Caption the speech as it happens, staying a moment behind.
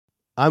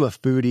I'm a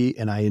foodie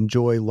and I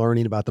enjoy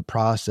learning about the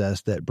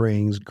process that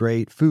brings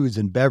great foods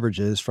and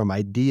beverages from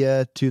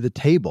idea to the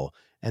table.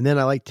 And then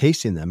I like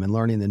tasting them and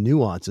learning the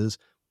nuances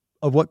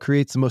of what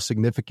creates the most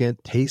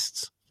significant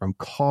tastes, from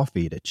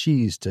coffee to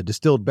cheese to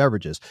distilled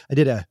beverages. I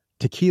did a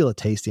tequila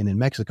tasting in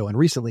Mexico and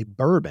recently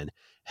bourbon.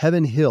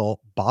 Heaven Hill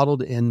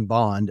Bottled in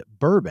Bond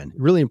bourbon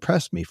really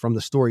impressed me from the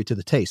story to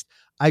the taste.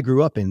 I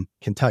grew up in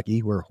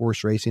Kentucky where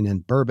horse racing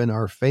and bourbon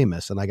are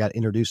famous, and I got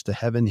introduced to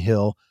Heaven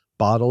Hill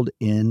Bottled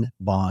in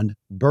Bond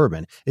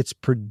bourbon. It's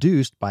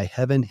produced by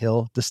Heaven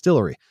Hill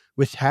Distillery,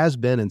 which has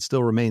been and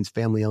still remains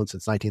family-owned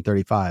since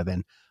 1935.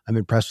 And I'm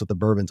impressed with the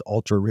bourbon's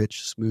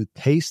ultra-rich, smooth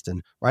taste.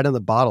 And right on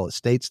the bottle, it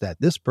states that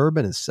this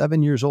bourbon is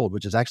 7 years old,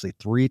 which is actually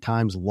 3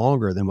 times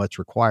longer than what's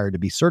required to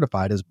be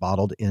certified as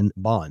bottled in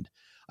bond.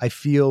 I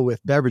feel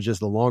with beverages,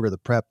 the longer the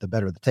prep, the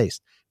better the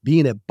taste.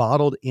 Being a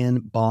bottled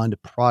in bond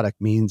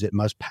product means it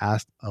must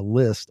pass a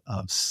list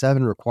of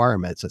 7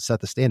 requirements that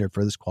set the standard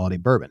for this quality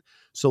bourbon.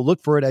 So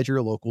look for it at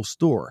your local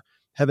store.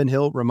 Heaven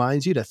Hill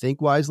reminds you to think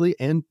wisely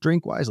and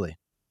drink wisely.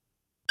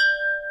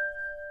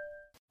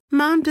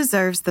 Mom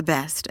deserves the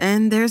best,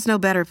 and there's no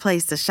better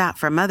place to shop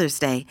for Mother's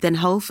Day than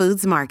Whole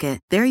Foods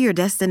Market. They're your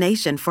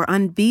destination for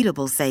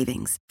unbeatable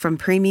savings, from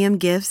premium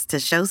gifts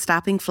to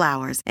show-stopping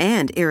flowers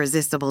and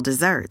irresistible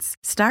desserts.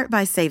 Start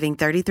by saving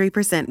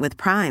 33% with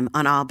Prime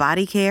on all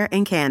body care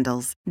and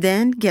candles.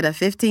 Then get a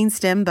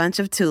 15-stem bunch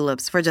of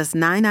tulips for just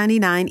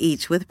 $9.99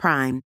 each with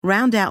Prime.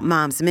 Round out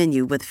Mom's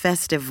menu with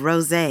festive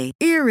rosé,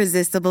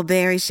 irresistible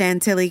berry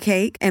chantilly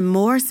cake, and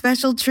more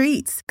special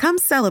treats. Come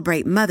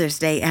celebrate Mother's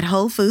Day at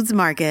Whole Foods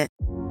Market.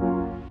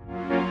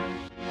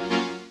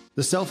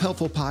 The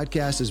Self-Helpful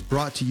Podcast is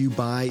brought to you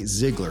by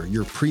Ziglar,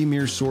 your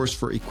premier source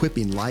for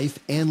equipping life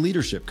and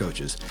leadership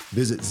coaches.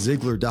 Visit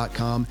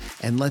Ziglar.com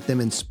and let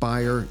them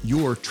inspire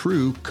your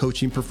true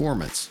coaching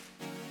performance.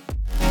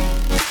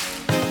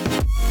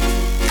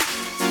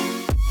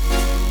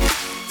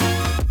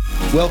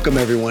 Welcome,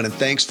 everyone, and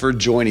thanks for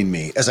joining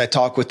me as I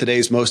talk with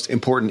today's most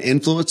important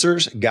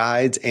influencers,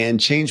 guides, and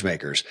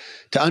changemakers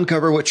to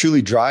uncover what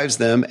truly drives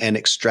them and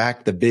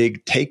extract the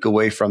big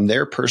takeaway from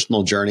their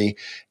personal journey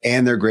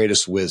and their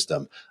greatest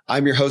wisdom.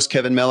 I'm your host,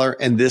 Kevin Miller,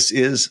 and this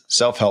is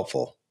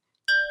Self-Helpful.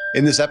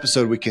 In this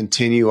episode, we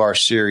continue our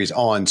series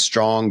on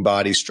strong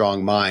body,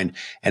 strong mind,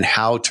 and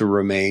how to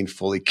remain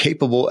fully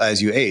capable as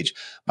you age.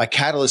 My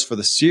catalyst for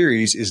the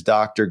series is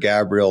Dr.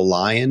 Gabrielle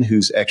Lyon,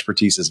 whose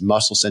expertise is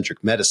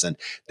muscle-centric medicine.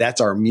 That's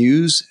our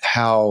muse,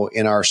 how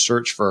in our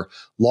search for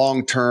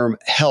long-term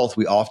health,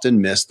 we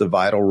often miss the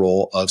vital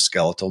role of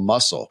skeletal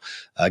muscle.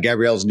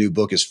 Gabrielle's new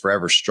book is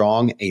Forever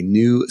Strong, a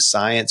new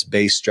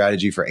science-based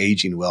strategy for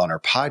aging well. And our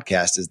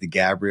podcast is the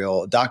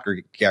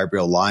Dr.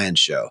 Gabrielle Lyon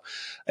Show.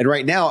 And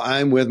right now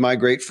I'm with my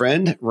great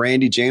friend,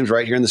 Randy James,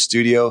 right here in the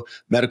studio,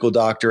 medical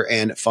doctor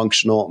and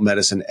functional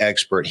medicine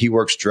expert. He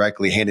works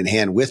directly hand in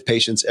hand with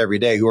patients every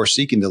day who are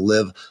seeking to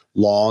live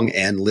long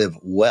and live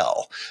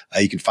well.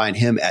 You can find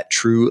him at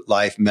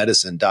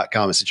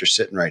truelifemedicine.com. And since you're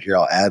sitting right here,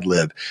 I'll ad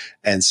lib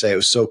and say it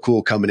was so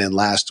cool coming in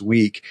last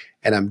week.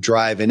 And I'm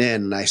driving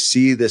in and I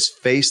see this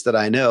face that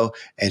I know,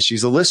 and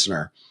she's a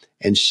listener.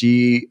 And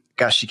she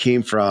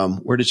came from,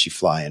 where did she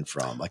fly in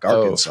from? Like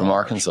Arkansas. From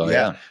Arkansas,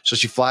 yeah. So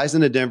she flies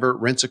into Denver,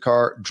 rents a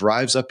car,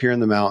 drives up here in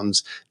the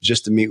mountains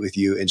just to meet with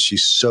you. And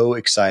she's so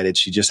excited.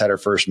 She just had her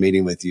first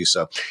meeting with you.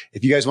 So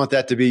if you guys want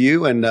that to be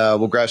you, and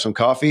we'll grab some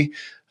coffee,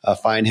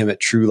 find him at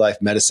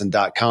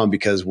truelifemedicine.com,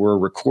 because we're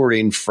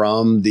recording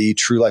from the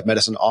True Life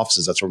Medicine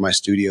offices. That's where my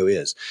studio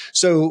is.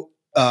 So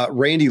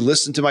Randy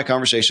listened to my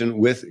conversation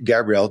with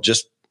Gabrielle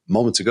just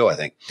moments ago, I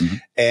think. Mm-hmm.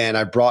 And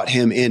I brought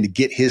him in to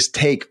get his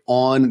take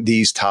on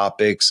these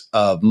topics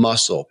of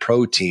muscle,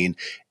 protein,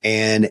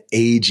 and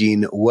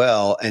aging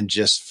well, and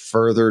just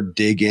further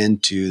dig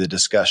into the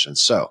discussion.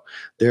 So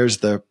there's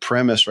the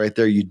premise right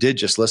there. You did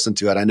just listen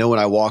to it. I know when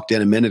I walked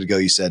in a minute ago,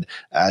 you said,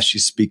 as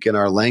she's speaking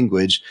our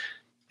language.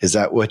 Is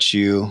that what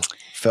you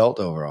felt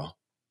overall?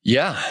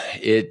 Yeah.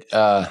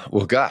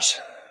 Well, gosh,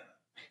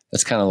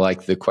 that's kind of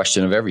like the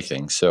question of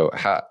everything. So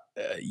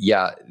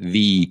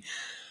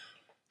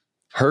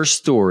her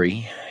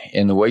story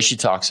and the way she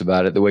talks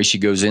about it, the way she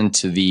goes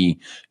into the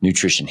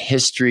nutrition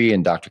history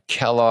and Dr.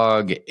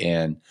 Kellogg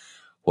and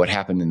what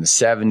happened in the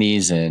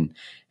 70s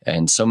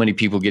and so many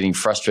people getting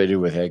frustrated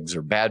with eggs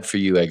are bad for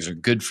you, eggs are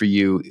good for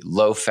you,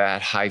 low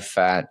fat, high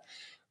fat,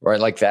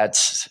 right? Like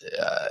that's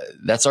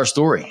our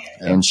story.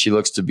 Yeah. And she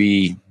looks to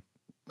be,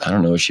 I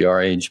don't know, is she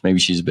our age? Maybe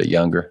she's a bit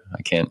younger.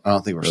 I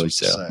don't think we're really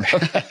supposed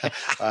to say.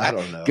 I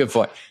don't know. Good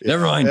point. Yeah.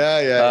 Never mind.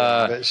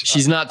 Yeah.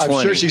 She's not 20.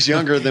 I'm sure she's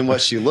younger than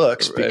what she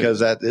looks, because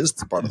that is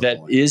part of the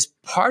point. That is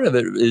part of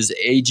it, is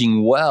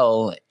aging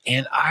well.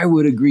 And I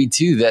would agree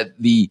too that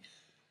the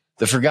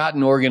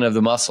forgotten organ of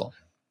the muscle,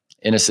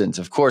 in a sense,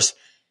 of course,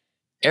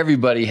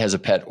 everybody has a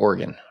pet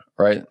organ,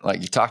 right?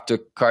 Like you talk to a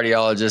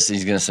cardiologist,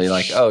 he's going to say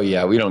like, oh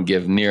yeah, we don't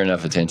give near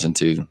enough attention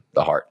to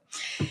the heart.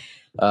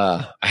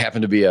 I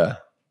happen to be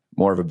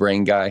more of a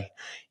brain guy,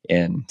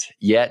 and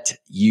yet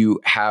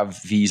you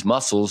have these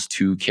muscles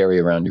to carry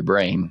around your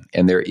brain,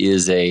 and there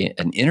is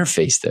an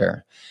interface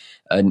there.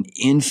 an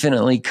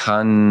infinitely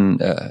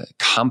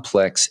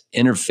complex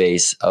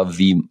interface of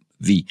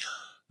the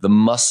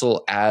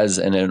muscle as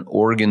an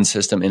organ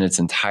system in its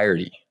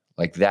entirety.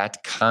 Like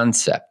that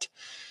concept.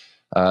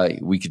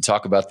 We could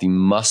talk about the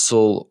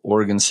muscle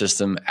organ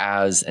system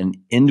as an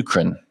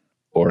endocrine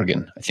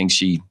organ. I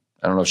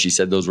don't know if she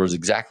said those words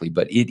exactly,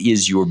 but it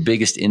is your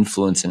biggest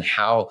influence in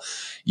how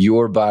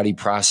your body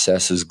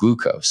processes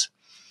glucose.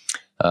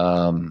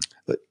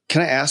 But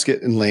can I ask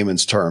it in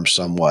layman's terms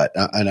somewhat?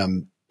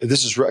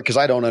 This is because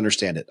I don't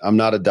understand it. I'm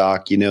not a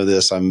doc. You know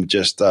this. I'm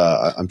just,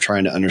 I'm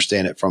trying to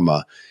understand it from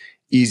a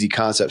easy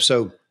concept.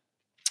 So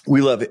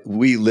we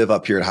live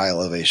up here at high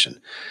elevation.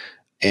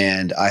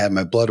 And I had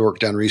my blood work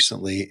done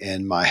recently,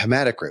 and my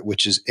hematocrit,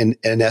 which is in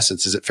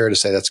essence, is it fair to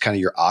say that's kind of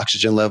your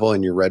oxygen level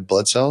in your red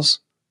blood cells?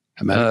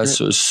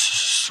 So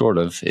sort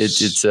of.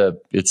 It's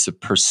a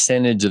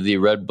percentage of the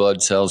red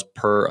blood cells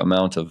per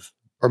amount of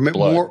blood.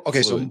 More.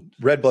 Okay, fluid.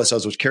 so red blood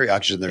cells which carry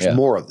oxygen, there's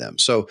more of them.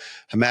 So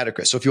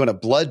hematocrit. So if you want a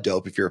blood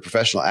dope, if you're a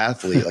professional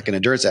athlete, like an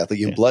endurance athlete,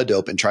 you can blood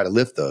dope and try to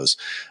lift those.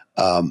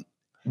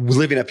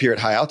 Living up here at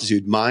high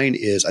altitude, mine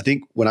is, I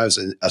think when I was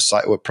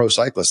a pro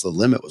cyclist, the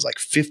limit was like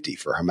 50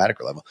 for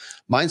hematocrit level.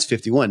 Mine's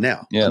 51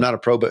 now. Yeah. I'm not a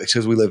pro, but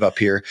because we live up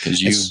here.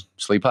 Because you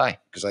sleep high.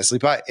 Because I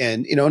sleep high.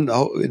 And,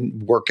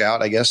 and work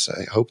out, I guess.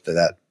 I hope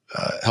that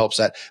helps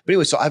that. But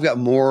anyway, so I've got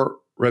more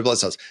red blood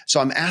cells. So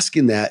I'm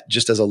asking that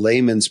just as a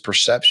layman's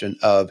perception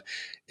of,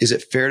 is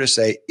it fair to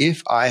say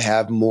if I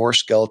have more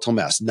skeletal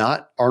mass,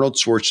 not Arnold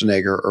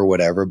Schwarzenegger or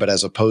whatever, but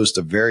as opposed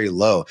to very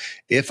low,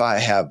 if I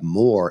have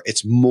more,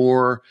 it's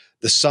more,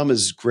 the sum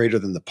is greater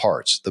than the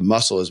parts. The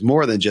muscle is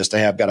more than just,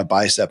 I've got a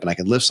bicep and I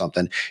can lift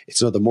something.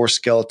 It's the more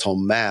skeletal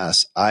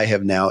mass, I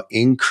have now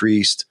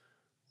increased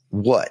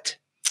what?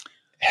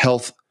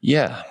 Health.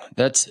 Yeah,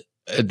 that's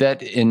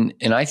that. And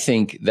I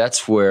think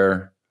that's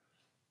where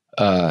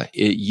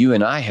you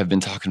and I have been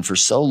talking for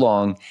so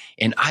long,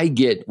 and I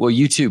get, well,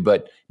 you too,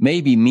 but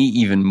maybe me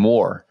even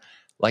more.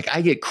 Like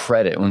I get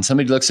credit when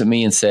somebody looks at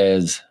me and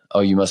says,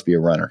 "Oh, you must be a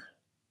runner,"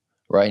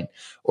 right?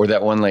 Or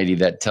that one lady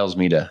that tells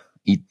me to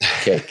eat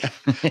cake.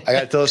 I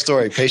got to tell a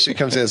story. Patient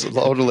comes in, it's an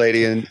older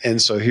lady,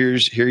 and so here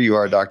you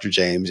are, Dr.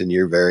 James, and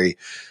you're very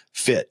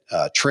fit,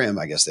 trim,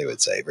 I guess they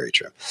would say, very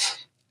trim.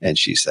 And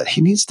she said,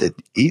 he needs to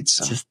eat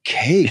some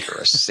cake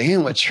or a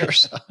sandwich or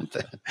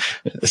something.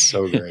 It's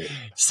so great.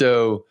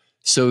 So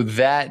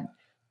that,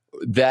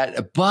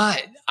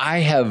 but I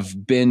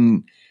have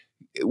been,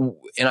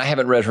 and I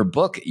haven't read her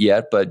book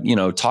yet, but,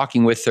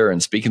 talking with her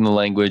and speaking the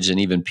language, and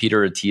even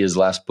Peter Attia's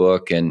last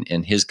book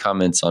and his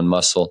comments on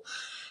muscle,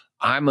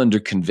 I'm under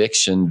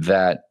conviction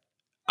that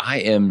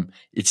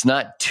it's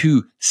not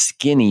too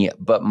skinny,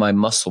 but my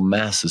muscle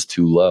mass is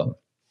too low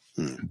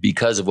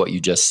because of what you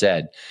just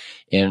said.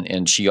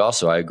 And she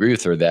also, I agree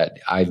with her that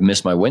I've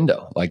missed my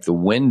window. Like the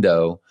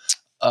window,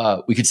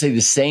 we could say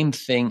the same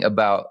thing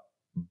about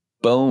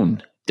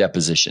bone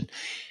deposition.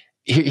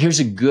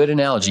 Here's a good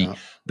analogy. Yeah.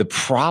 The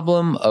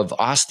problem of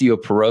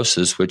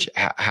osteoporosis, which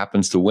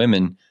happens to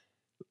women,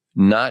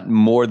 not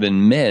more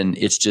than men,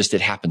 it's just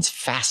it happens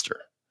faster.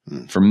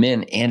 For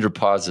men,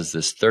 andropause is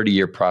this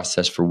 30-year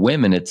process. For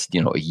women, it's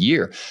a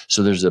year.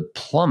 So there's a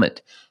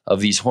plummet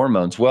of these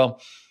hormones.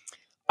 Well,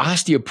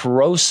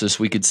 osteoporosis,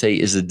 we could say,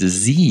 is a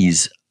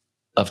disease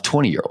of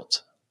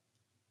 20-year-olds.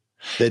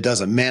 That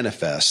doesn't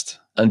manifest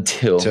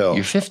until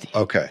you're 50.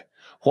 Okay.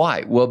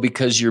 Why? Well,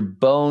 because your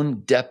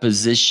bone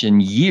deposition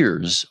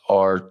years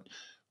are,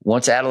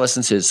 once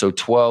adolescence is, so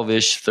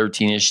 12-ish,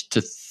 13-ish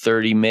to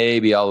 30,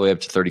 maybe all the way up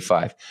to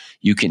 35.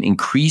 You can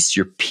increase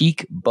your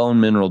peak bone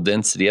mineral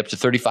density up to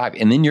 35,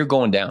 and then you're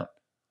going down.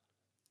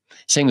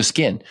 Same with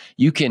skin.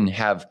 You can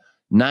have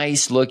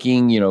nice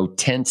looking,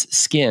 tense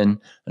skin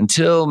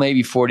until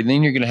maybe 40.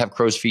 Then you're going to have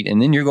crow's feet,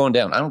 and then you're going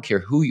down. I don't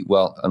care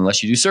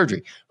unless you do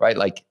surgery, right?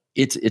 Like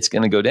it's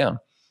going to go down.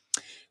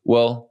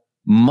 Well,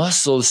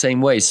 muscle the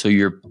same way. So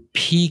your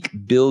peak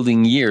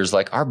building years,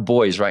 like our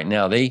boys right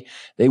now, they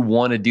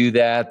want to do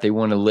that. They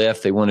want to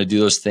lift. They want to do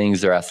those things.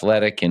 They're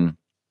athletic. And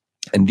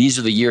these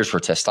are the years where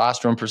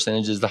testosterone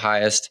percentage is the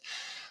highest.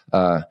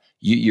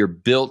 You're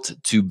built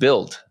to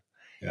build.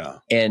 Yeah.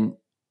 And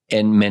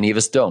many of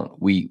us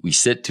don't. We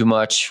sit too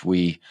much.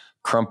 We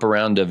crump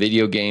around a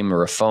video game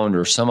or a phone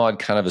or some odd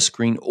kind of a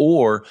screen,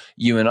 or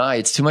you and I,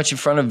 it's too much in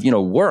front of,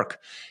 work.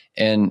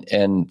 And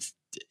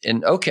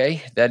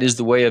okay, that is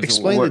the way of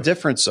explain the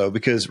difference though,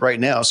 because right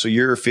now, so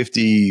you're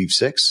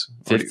 56,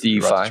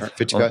 55,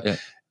 55, yeah.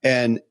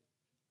 And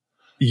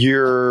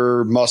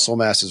your muscle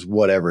mass is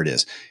whatever it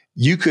is.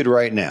 You could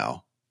right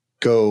now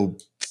go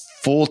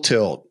full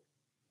tilt,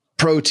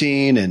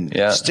 protein and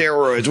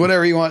steroids,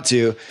 whatever you want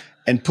to,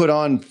 and put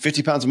on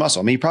 50 pounds of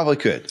muscle. I mean, you probably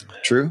could.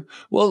 True?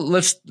 Well,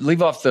 let's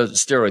leave off the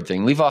steroid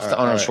thing. Leave off the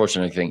Arnold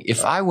Schwarzenegger thing.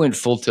 If I went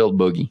full tilt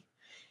boogie,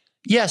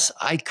 yes,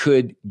 I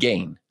could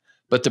gain,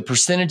 but the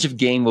percentage of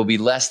gain will be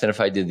less than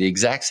if I did the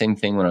exact same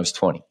thing when I was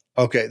 20.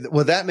 Okay.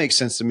 Well, that makes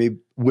sense to me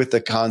with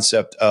the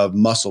concept of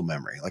muscle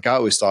memory. Like I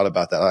always thought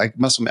about that. Like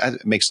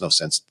it makes no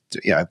sense.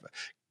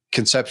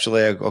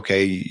 Conceptually,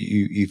 okay,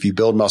 if you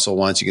build muscle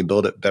once, you can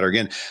build it better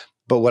again.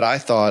 But what I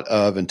thought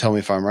of, and tell me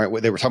if I'm right,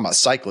 they were talking about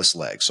cyclist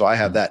legs. So I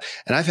have that.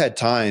 And I've had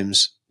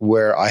times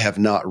where I have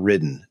not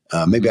ridden.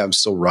 Maybe I'm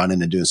still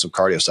running and doing some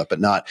cardio stuff, but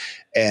not.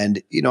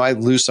 And, I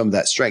lose some of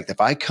that strength. If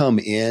I come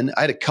in,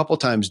 I had a couple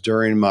times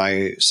during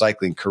my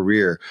cycling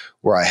career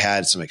where I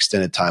had some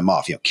extended time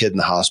off, kid in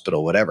the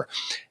hospital, whatever.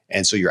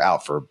 And so you're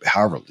out for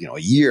however,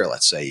 a year,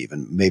 let's say,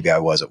 even maybe I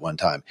was at one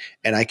time.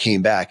 And I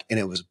came back and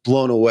it was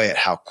blown away at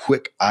how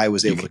quick I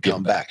was able to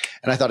come back.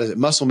 And I thought, is it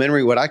muscle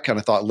memory? What I kind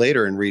of thought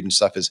later in reading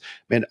stuff is,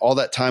 man, all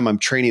that time I'm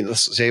training,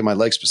 let's say my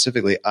legs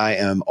specifically, I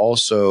am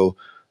also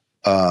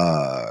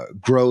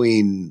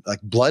growing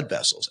like blood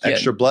vessels,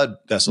 extra blood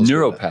vessels.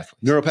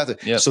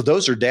 Neuropathy. Yep. So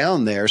those are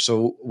down there.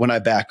 So when I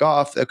back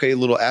off, okay, a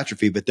little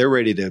atrophy, but they're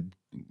ready to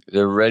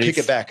pick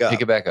it back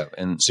up.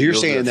 And so you're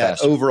saying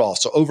that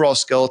overall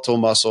skeletal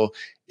muscle,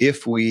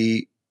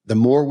 the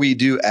more we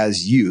do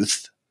as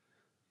youth,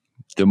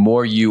 the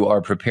more you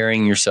are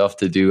preparing yourself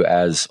to do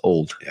as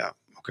old. Yeah.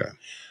 Okay.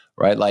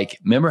 Right. Like,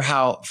 remember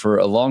how for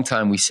a long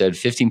time we said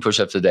 15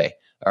 push-ups a day,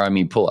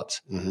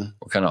 pull-ups. Mm-hmm.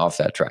 We're kind of off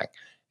that track.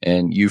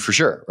 And you for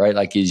sure, right?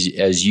 Like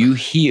as you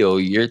heal,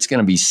 it's going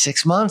to be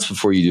 6 months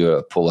before you do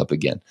a pull-up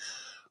again.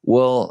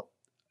 Well,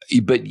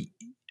 but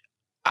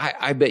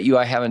I bet you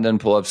I haven't done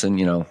pull-ups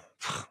in,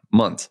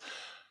 months.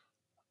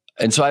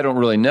 And so I don't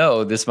really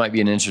know. This might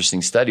be an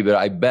interesting study, but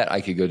I bet I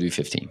could go do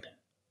 15.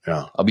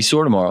 Yeah. I'll be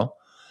sore tomorrow.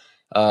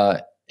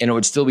 And it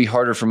would still be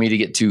harder for me to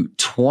get to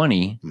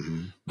 20.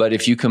 Mm-hmm. But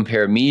if you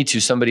compare me to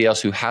somebody else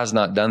who has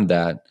not done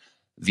that,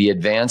 the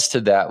advance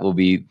to that will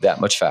be that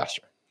much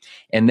faster.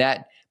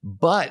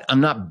 But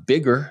I'm not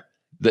bigger.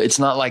 It's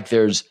not like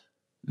there's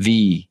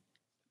the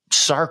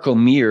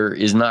sarcomere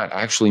is not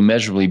actually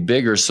measurably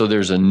bigger. So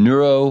there's a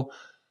neuro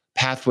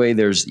pathway.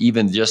 There's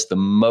even just the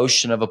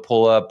motion of a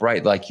pull-up,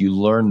 right? Like you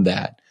learn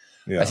that.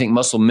 Yeah. I think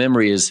muscle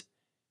memory is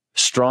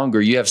stronger.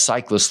 You have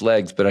cyclist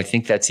legs, but I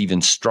think that's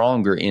even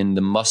stronger in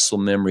the muscle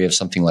memory of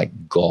something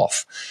like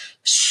golf.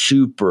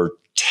 Super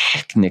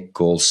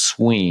technical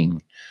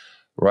swing,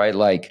 right?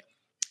 Like,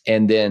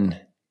 and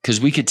then, because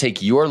we could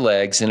take your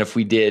legs, and if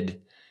we did,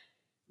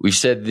 we've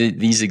said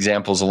these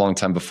examples a long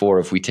time before.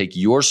 If we take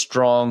your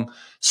strong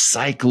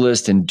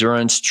cyclist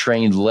endurance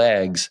trained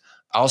legs,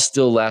 I'll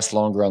still last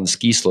longer on the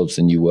ski slopes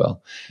than you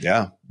will.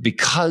 Yeah.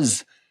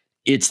 Because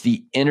it's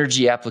the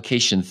energy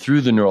application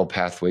through the neural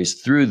pathways,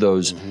 through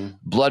those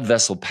blood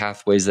vessel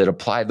pathways that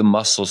apply the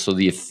muscle. So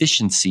the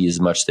efficiency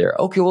is much there.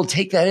 Okay, we'll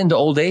take that into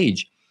old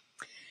age.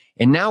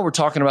 And now we're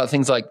talking about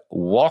things like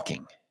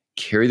walking,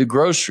 carry the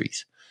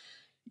groceries.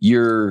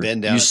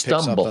 Bend down you and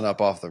stumble, pick something up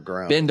off the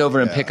ground. Bend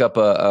over and pick up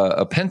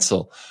a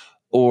pencil,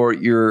 or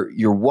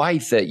your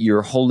wife that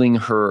you're holding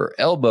her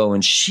elbow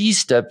and she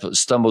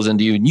stumbles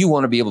into you and you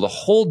want to be able to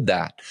hold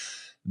that.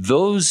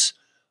 Those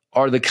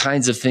are the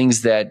kinds of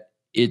things that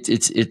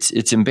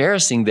it's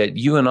embarrassing that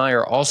you and I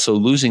are also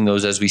losing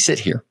those as we sit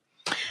here.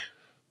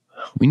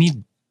 We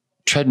need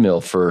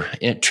treadmill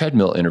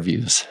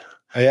interviews.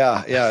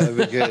 Yeah, that'd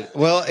be good.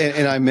 Well,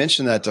 and I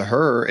mentioned that to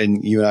her,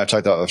 and you and I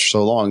talked about it for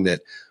so long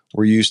that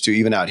we're used to,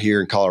 even out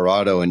here in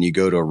Colorado, and you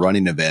go to a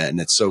running event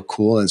and it's so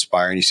cool and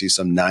inspiring. You see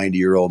some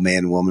 90-year-old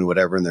man, woman,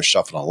 whatever, and they're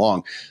shuffling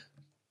along,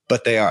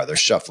 but they're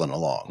shuffling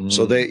along. Mm-hmm.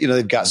 So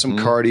they've got some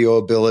cardio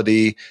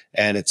ability,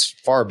 and it's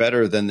far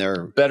better than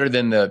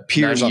the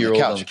peers on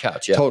the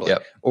couch. Yeah. Totally.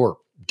 Yep. Or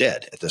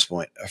dead at this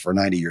point for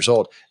 90 years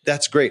old.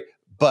 That's great.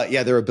 But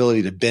yeah, their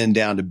ability to bend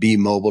down, to be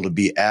mobile, to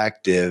be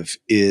active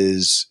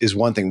is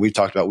one thing we've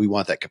talked about. We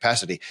want that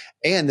capacity.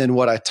 And then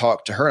what I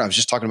talked to her, and I was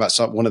just talking about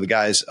one of the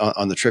guys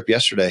on the trip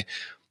yesterday,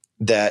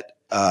 that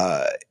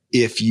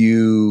if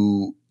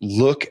you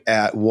look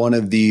at one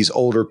of these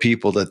older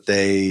people that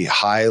they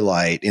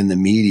highlight in the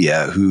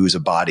media, who's a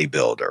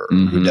bodybuilder,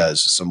 who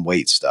does some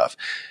weight stuff,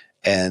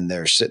 and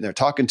they're sitting there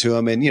talking to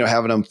them and,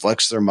 having them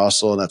flex their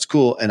muscle, and that's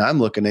cool. And I'm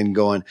looking and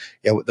going,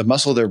 yeah, the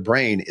muscle of their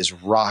brain is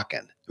rocking.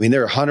 I mean,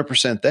 they're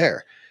 100%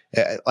 there.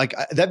 Like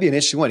that'd be an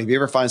interesting one. If you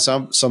ever find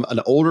an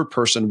older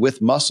person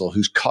with muscle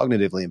who's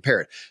cognitively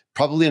impaired,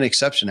 probably an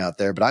exception out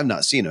there, but I've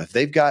not seen them. If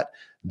they've got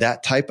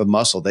that type of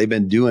muscle, they've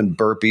been doing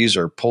burpees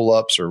or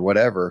pull-ups or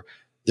whatever,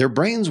 their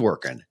brain's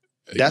working.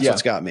 That's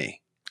what's got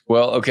me.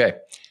 Well, okay.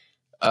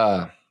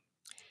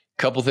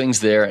 Couple things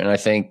there. And I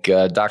think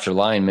Dr.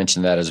 Lyon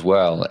mentioned that as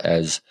well,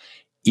 is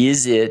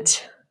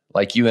it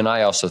like you and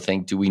I also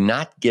think, do we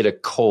not get a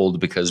cold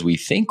because we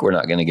think we're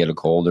not going to get a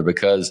cold, or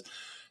because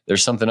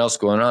there's something else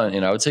going on?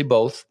 And I would say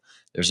both.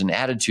 There's an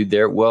attitude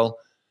there. Well,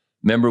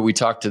 remember we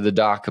talked to the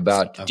doc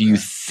about, do you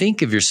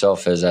think of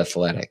yourself as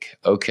athletic?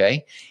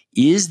 Okay.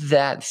 Is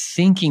that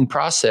thinking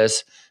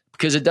process,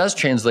 because it does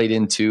translate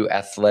into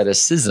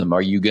athleticism.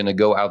 Are you going to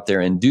go out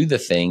there and do the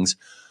things?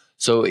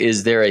 So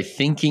is there a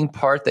thinking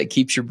part that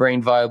keeps your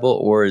brain viable,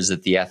 or is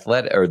it the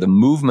athletic or the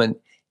movement?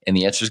 And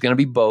the answer is going to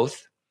be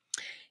both.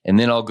 And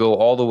then I'll go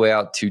all the way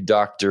out to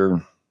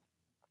Dr.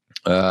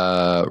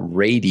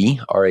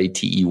 Ratey,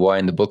 R-A-T-E-Y,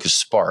 and the book is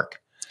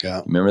Spark.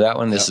 Yeah. Remember that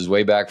one? This is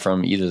way back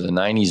from either the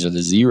 90s or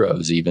the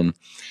zeros even.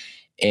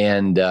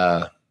 And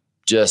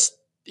just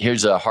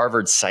here's a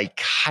Harvard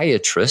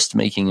psychiatrist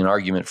making an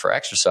argument for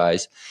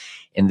exercise.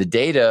 And the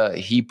data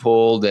he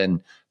pulled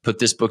and put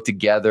this book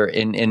together.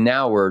 And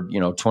now we're,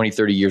 20,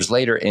 30 years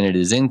later, and it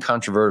is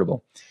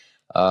incontrovertible.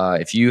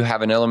 If you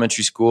have an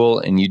elementary school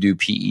and you do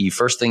PE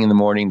first thing in the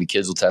morning, the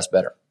kids will test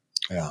better.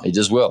 Yeah. They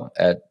just will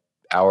at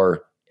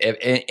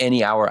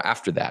any hour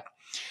after that.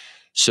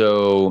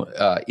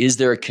 So is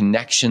there a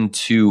connection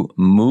to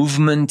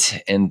movement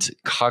and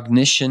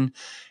cognition?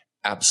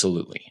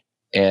 Absolutely.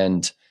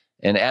 And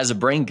as a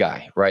brain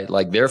guy, right?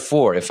 Like,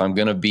 therefore, if I'm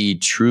going to be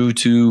true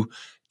to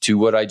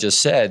what I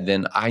just said,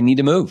 then I need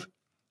to move.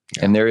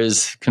 Yeah. And there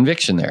is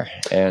conviction there.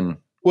 And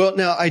well,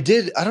 now I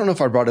don't know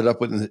if I brought it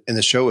up in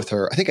the show with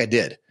her. I think I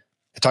did.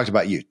 I talked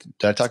about you.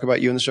 Did I talk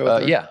about you in the show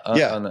with her? Yeah.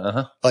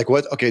 Yeah. Like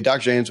what? Okay,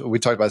 Dr. James, we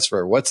talked about this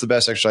for what's the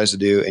best exercise to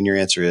do? And your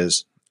answer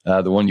is?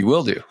 The one you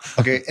will do.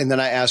 Okay. And then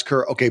I asked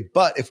her, okay,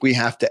 but if we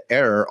have to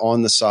err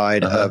on the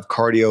side of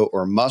cardio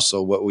or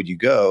muscle, what would you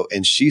go?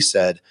 And she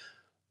said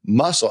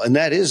muscle. And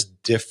that is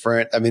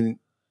different. I mean,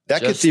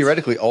 that could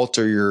theoretically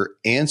alter your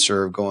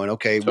answer of going,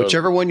 okay, totally.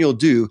 Whichever one you'll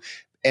do.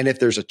 And if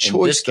there's a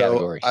choice,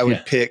 though, I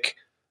would pick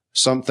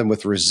something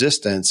with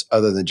resistance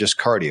other than just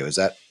cardio. Is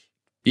that?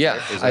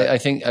 Yeah, I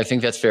think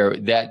that's fair.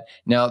 That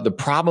now the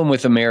problem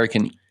with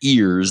American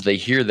ears, they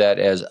hear that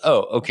as,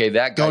 oh, okay,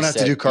 that guy don't have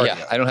to do cardio.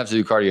 Yeah, I don't have to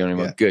do cardio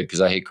anymore. Yeah. Good,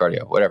 because I hate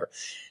cardio. Whatever.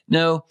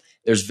 No,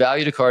 there's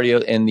value to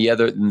cardio, and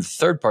the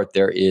third part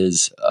there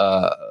is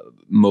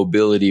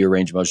mobility or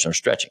range of motion or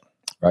stretching.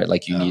 Right,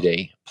 like you need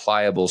a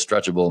pliable,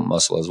 stretchable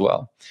muscle as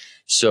well.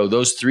 So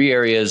those three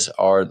areas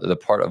are the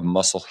part of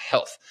muscle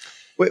health.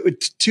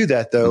 Wait, to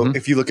that though,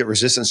 if you look at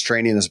resistance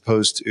training as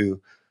opposed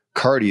to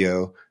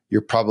cardio,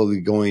 you're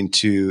probably going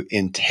to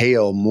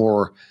entail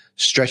more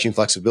stretching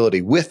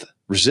flexibility with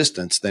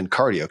resistance than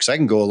cardio. Because I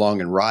can go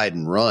along and ride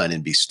and run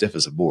and be stiff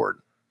as a board.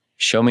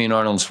 Show me an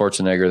Arnold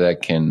Schwarzenegger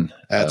that can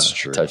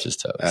true. Touch his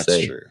toes.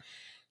 That's true.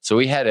 So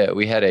we had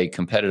a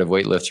competitive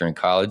weightlifter in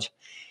college,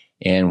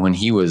 and when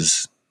he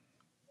was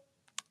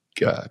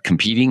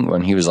competing,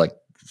 when he was like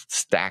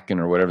stacking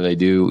or whatever they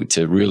do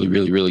to really,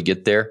 really, really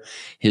get there,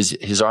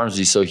 his arms would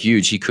be so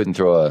huge he couldn't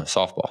throw a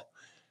softball.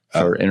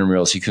 For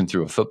intramurals, he couldn't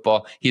throw a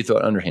football. He'd throw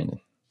it underhanded.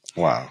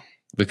 Wow.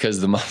 Because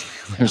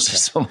there's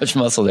just so much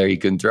muscle there he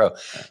couldn't throw.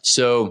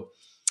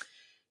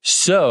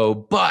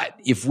 But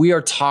if we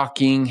are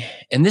talking,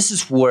 and this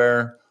is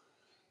where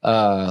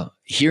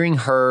hearing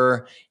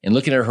her and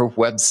looking at her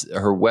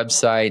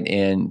website,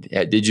 and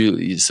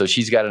so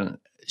she's got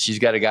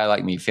a guy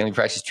like me, family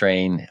practice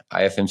trained,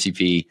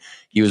 IFMCP.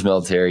 He was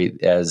military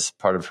as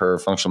part of her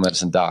functional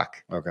medicine doc.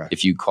 Okay.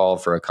 If you call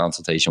for a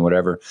consultation,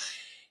 whatever.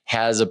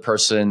 Has a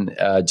person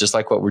just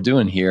like what we're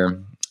doing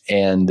here,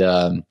 and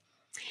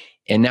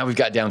now we've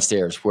got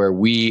downstairs where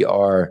we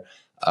are.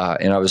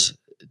 And I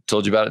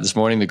told you about it this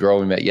morning. The girl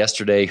we met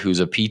yesterday, who's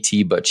a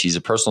PT, but she's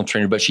a personal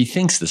trainer, but she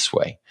thinks this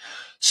way.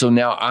 So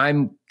now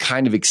I'm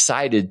kind of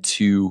excited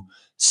to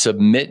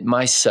submit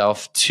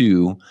myself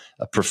to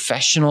a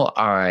professional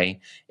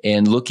eye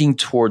and looking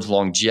towards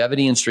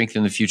longevity and strength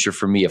in the future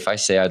for me. If I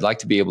say I'd like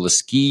to be able to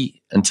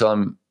ski until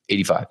I'm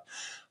 85,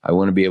 I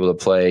want to be able to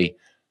play.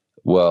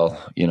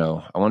 Well,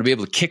 I want to be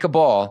able to kick a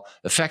ball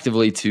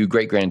effectively to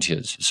great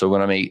grandkids. So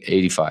when I'm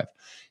 85,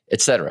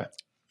 et cetera,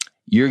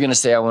 you're going to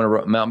say, I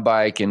want to mountain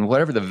bike and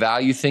whatever the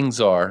value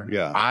things are.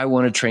 Yeah. I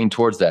want to train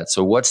towards that.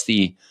 So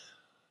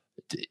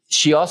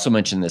she also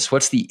mentioned this,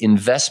 what's the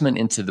investment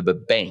into the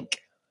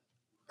bank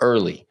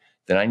early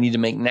that I need to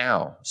make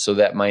now so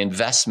that my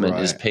investment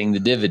is paying the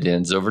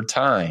dividends over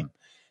time?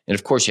 And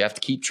of course you have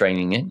to keep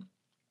training it.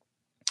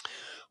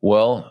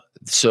 Well,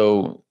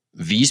 so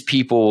these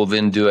people will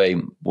then do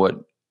what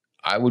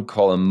I would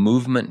call a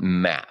movement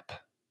map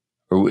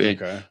or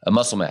a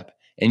muscle map.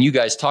 And you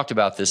guys talked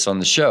about this on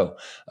the show.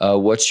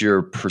 What's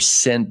your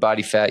percent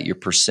body fat, your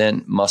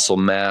percent muscle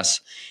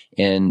mass?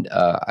 And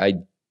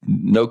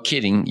no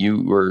kidding,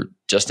 you were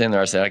just in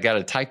there. I said, I got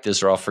to type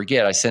this or I'll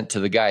forget. I sent to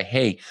the guy,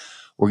 hey,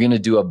 we're going to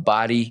do a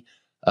body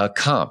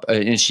comp.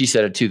 And she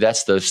said it too.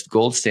 That's the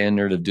gold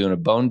standard of doing a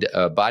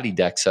body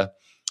DEXA,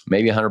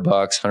 maybe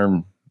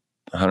 $100,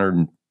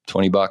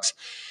 $120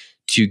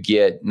 to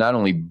get not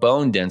only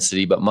bone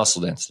density, but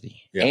muscle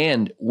density. Yeah.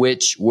 And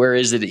where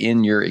is it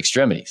in your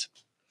extremities?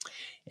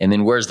 And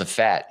then where's the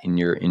fat in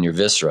your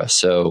viscera?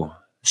 So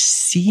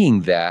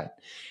seeing that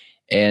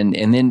and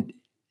then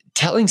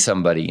telling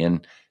somebody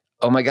and,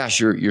 oh my gosh,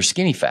 you're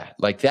skinny fat.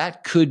 Like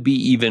that could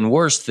be even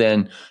worse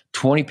than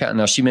 20 pounds.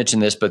 Now she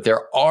mentioned this, but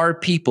there are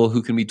people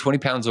who can be 20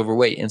 pounds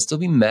overweight and still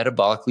be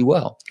metabolically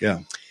well. Yeah.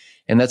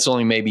 And that's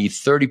only maybe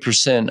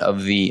 30%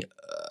 of the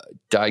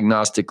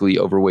diagnostically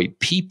overweight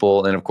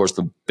people. And of course,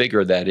 the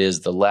bigger that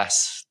is, the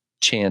less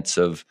chance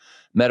of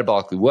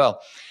metabolically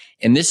well.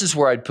 And this is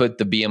where I'd put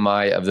the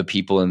BMI of the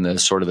people in the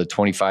sort of the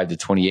 25 to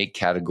 28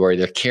 category.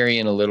 They're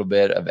carrying a little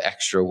bit of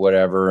extra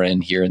whatever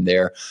and here and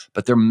there,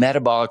 but they're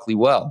metabolically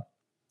well.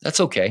 That's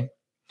okay.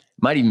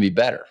 Might even be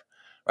better,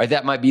 right?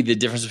 That might be the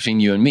difference between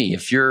you and me.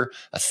 If you're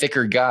a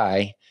thicker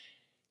guy,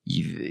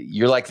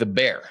 you're like the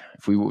bear.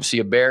 If we see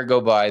a bear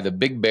go by, the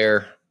big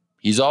bear,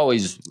 he's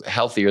always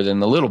healthier than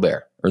the little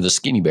bear or the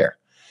skinny bear,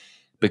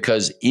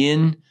 because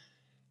in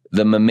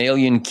the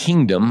mammalian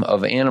kingdom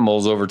of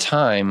animals over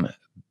time,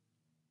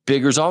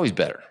 bigger is always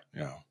better.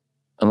 Yeah.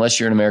 Unless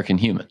you're an American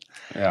human.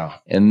 Yeah.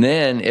 And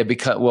then it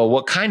becomes, well,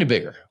 what kind of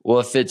bigger? Well,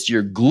 if it's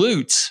your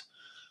glutes,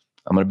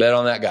 I'm going to bet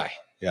on that guy.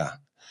 Yeah.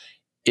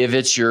 If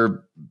it's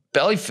your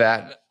belly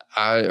fat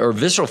or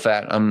visceral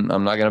fat, I'm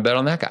not going to bet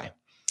on that guy.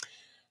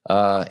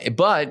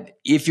 But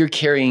if you're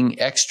carrying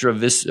extra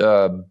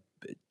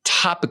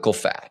topical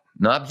fat,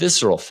 not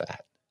visceral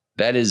fat,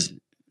 that is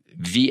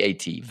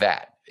VAT.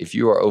 If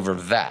you are over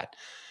that,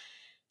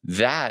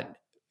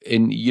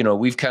 and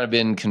we've kind of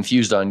been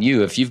confused on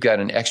you. If you've got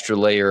an extra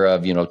layer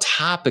of,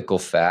 topical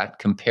fat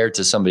compared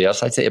to somebody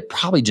else, I'd say it's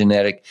probably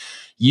genetic.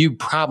 You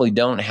probably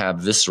don't have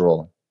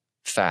visceral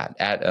fat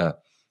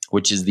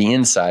which is the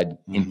inside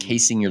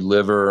encasing your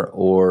liver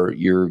or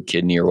your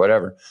kidney or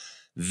whatever.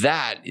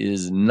 That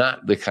is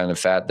not the kind of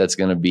fat that's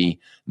going to be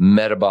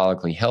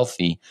metabolically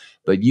healthy,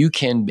 but you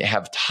can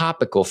have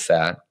topical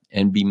fat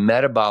and be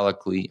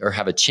metabolically, or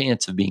have a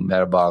chance of being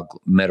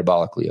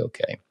metabolically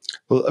okay.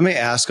 Well, let me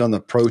ask on the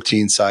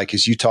protein side,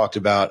 because you talked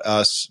about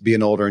us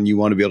being older and you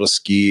want to be able to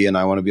ski and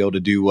I want to be able to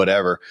do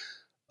whatever.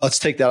 Let's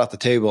take that off the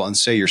table and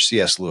say you're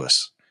C.S.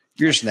 Lewis.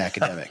 You're just an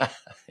academic. Yeah.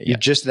 You're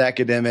just an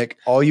academic.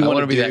 All you want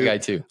to be that guy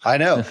too. I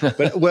know,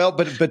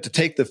 but to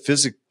take the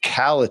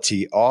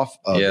physicality off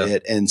of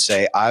it and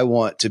say, I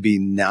want to be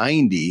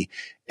 90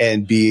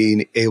 and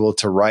being able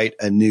to write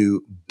a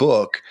new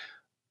book.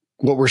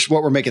 What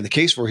we're making the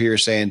case for here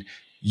is saying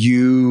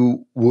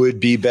you would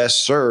be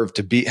best served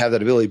to have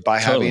that ability by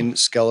having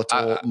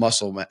skeletal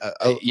muscle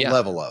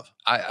level of.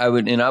 I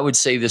would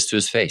say this to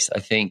his face. I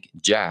think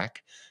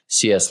Jack,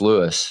 C.S.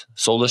 Lewis,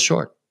 sold us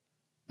short.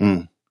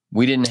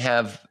 We didn't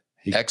have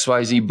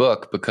XYZ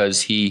book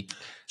because he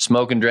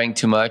smoked and drank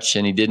too much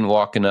and he didn't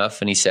walk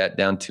enough and he sat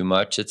down too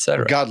much,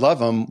 etc. God love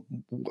him.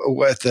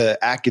 With the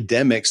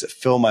academics that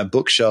fill my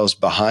bookshelves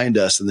behind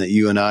us and that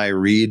you and I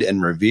read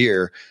and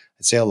revere,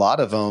 I'd say a lot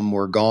of them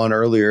were gone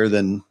earlier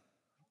than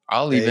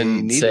I'll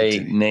even say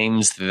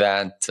names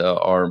that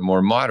are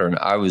more modern.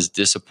 I was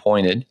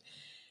disappointed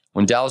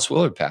when Dallas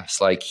Willard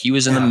passed. Like, he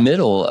was in the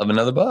middle of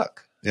another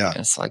book. Yeah. And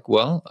it's like,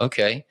 well,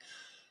 okay.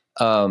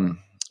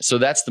 So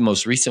that's the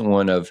most recent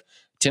one of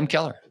Tim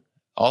Keller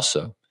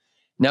also.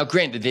 Now,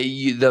 granted,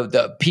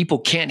 the people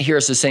can't hear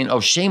us as saying, oh,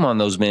 shame on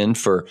those men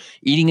for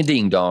eating a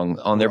ding dong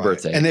on their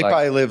birthday. And they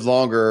probably lived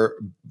longer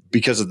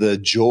because of the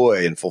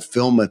joy and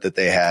fulfillment that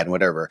they had and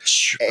whatever.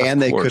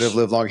 And they could have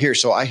lived longer here.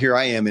 So I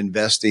am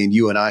investing,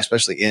 you and I,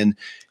 especially in,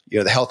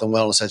 the health and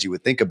wellness as you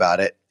would think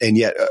about it. And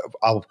yet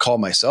I'll call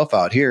myself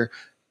out here.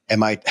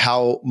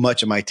 How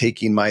much am I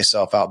taking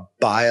myself out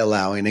by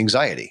allowing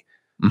anxiety?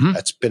 Mm-hmm.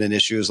 That's been an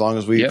issue as long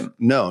as we've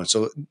known.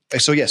 So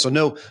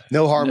no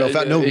harm, no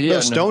foul, no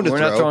stone to throw. We're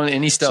not throwing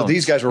any stones. So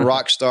these guys were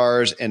rock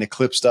stars and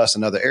eclipsed us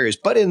in other areas.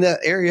 But in that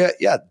area,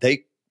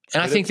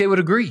 I think they would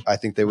agree. I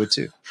think they would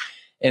too.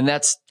 And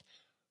that's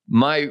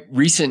my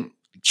recent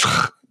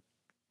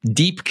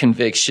deep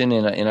conviction.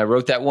 And I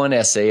wrote that one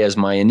essay as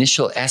my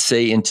initial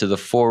essay into the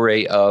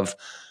foray of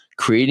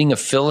creating a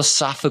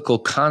philosophical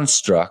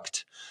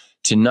construct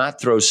to not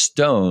throw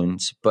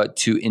stones, but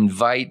to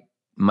invite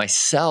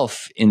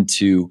myself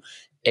into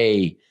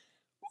a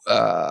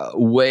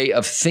way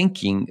of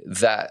thinking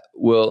that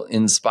will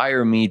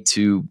inspire me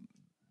to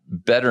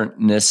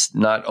betterness,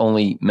 not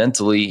only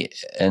mentally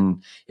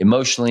and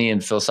emotionally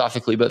and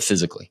philosophically, but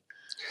physically.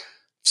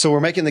 So we're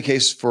making the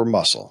case for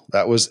muscle.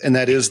 That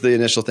is the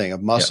initial thing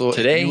of muscle.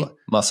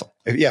 Muscle.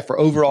 Yeah. For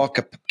overall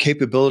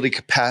capability,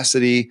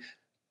 capacity,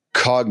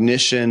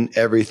 cognition,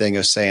 everything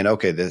is saying,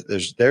 okay,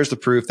 there's the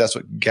proof. That's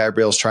what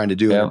Gabrielle's trying to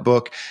do in her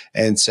book,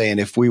 and saying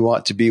if we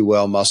want to be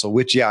well muscle,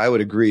 which I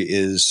would agree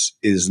is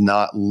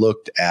not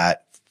looked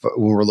at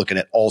when we're looking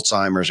at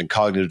Alzheimer's and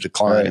cognitive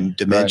decline and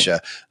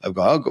dementia of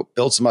going, I'll go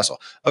build some muscle.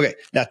 Okay.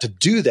 Now to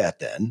do that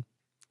then,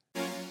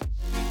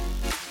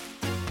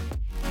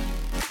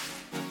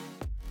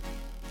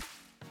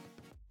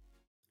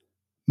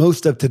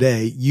 most of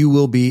today, you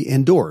will be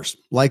indoors,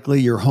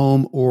 likely your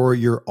home or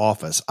your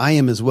office. I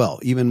am as well.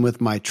 Even with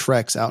my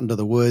treks out into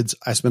the woods,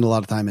 I spend a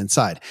lot of time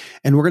inside.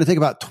 And we're going to take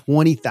about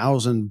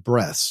 20,000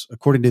 breaths.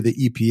 According to the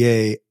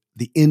EPA,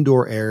 the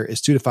indoor air is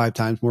 2 to 5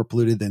 times more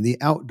polluted than the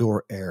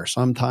outdoor air,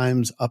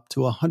 sometimes up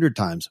to 100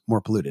 times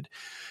more polluted.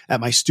 At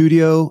my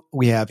studio,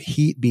 we have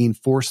heat being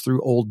forced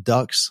through old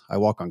ducts. I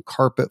walk on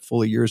carpet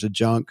full of years of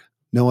junk.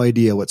 No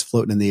idea what's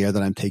floating in the air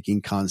that I'm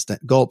taking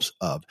constant gulps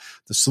of.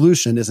 The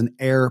solution is an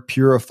air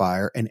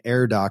purifier, and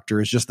Air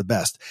Doctor is just the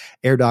best.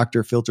 Air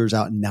Doctor filters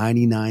out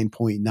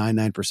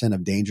 99.99%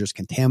 of dangerous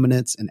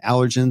contaminants and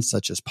allergens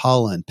such as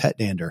pollen, pet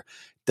dander,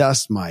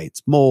 dust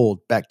mites,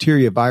 mold,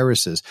 bacteria,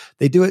 viruses.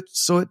 They do it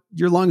so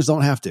your lungs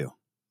don't have to.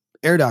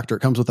 Air Doctor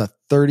comes with a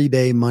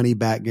 30-day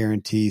money-back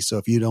guarantee, so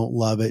if you don't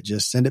love it,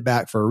 just send it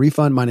back for a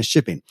refund minus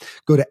shipping.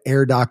 Go to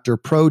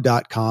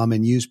airdoctorpro.com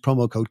and use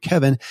promo code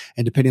Kevin,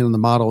 and depending on the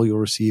model, you'll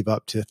receive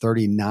up to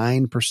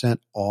 39%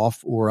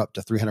 off or up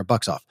to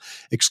 $300 off.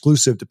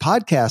 Exclusive to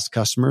podcast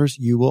customers,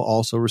 you will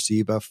also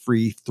receive a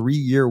free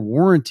 3-year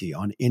warranty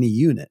on any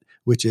unit.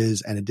 which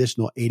is an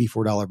additional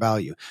 $84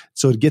 value.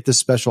 So to get this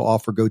special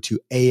offer, go to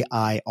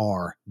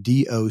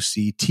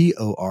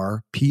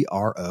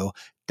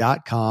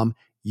AIRDOCTORPRO.com.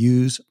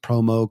 Use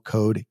promo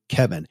code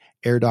Kevin,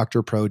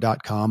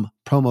 airdoctorpro.com,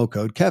 promo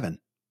code Kevin.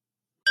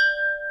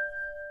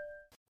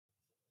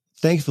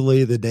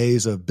 Thankfully, the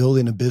days of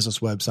building a business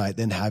website,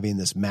 then having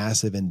this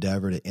massive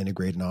endeavor to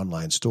integrate an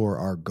online store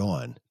are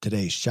gone.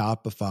 Today,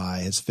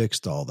 Shopify has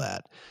fixed all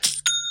that.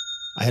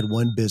 I had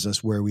one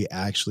business where we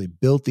actually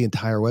built the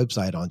entire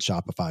website on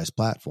Shopify's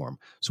platform.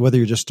 So whether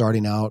you're just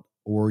starting out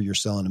or you're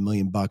selling $1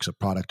 million of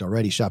product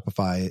already,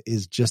 Shopify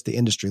is just the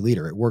industry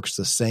leader. It works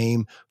the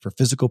same for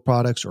physical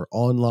products or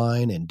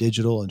online and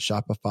digital, and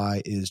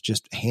Shopify is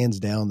just hands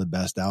down the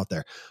best out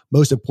there.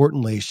 Most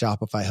importantly,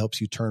 Shopify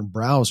helps you turn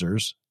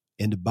browsers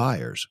into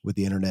buyers with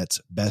the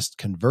internet's best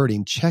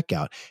converting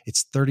checkout.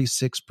 It's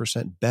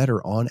 36%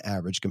 better on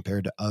average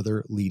compared to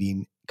other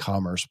leading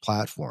commerce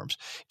platforms.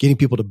 Getting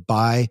people to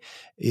buy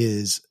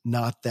is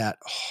not that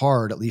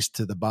hard, at least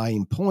to the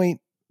buying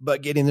point,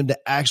 but getting them to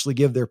actually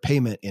give their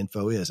payment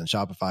info is, and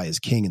Shopify is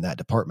king in that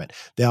department.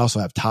 They also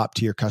have top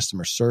tier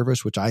customer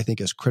service, which I think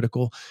is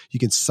critical. You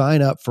can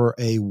sign up for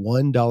a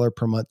 $1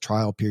 per month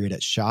trial period at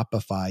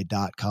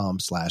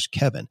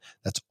shopify.com/Kevin.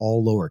 That's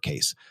all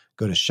lowercase.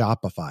 Go to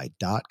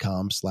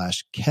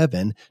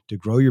shopify.com/Kevin to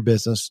grow your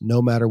business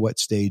no matter what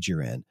stage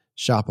you're in.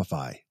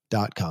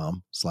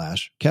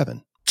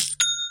 Shopify.com/Kevin.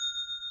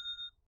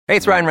 Hey,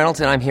 it's Ryan Reynolds,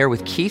 and I'm here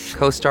with Keith,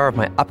 co-star of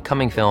my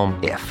upcoming film,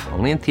 If,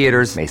 only in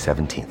theaters May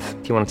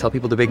 17th. Do you want to tell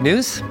people the big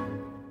news?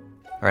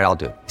 All right, I'll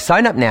do it.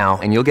 Sign up now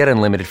and you'll get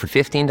unlimited for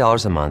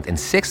 $15 a month and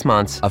 6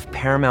 months of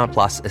Paramount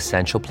Plus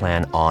Essential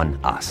Plan on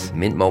us.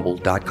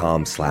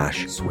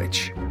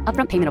 MintMobile.com/switch.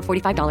 Upfront payment of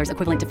 $45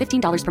 equivalent to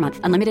 $15 per month.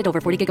 Unlimited over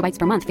 40 gigabytes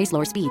per month. Face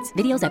lower speeds.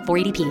 Videos at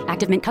 480p.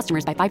 Active Mint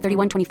customers by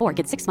 531.24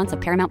 get 6 months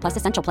of Paramount Plus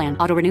Essential Plan.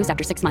 Auto renews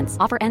after 6 months.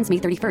 Offer ends May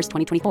 31st,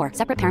 2024.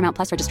 Separate Paramount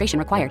Plus registration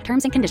required.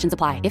 Terms and conditions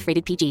apply if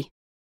rated PG.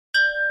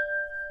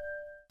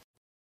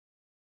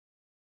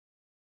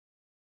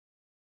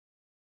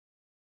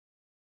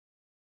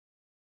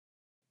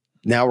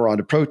 Now we're on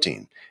to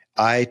protein.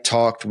 I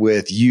talked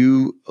with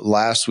you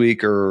last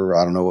week, or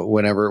I don't know,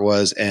 whenever it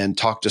was, and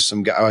talked to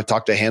some guy. I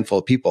talked to a handful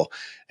of people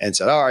and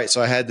said, all right, so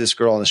I had this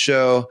girl on the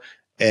show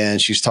and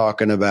she's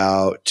talking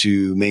about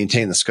to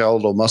maintain the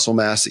skeletal muscle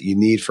mass that you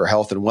need for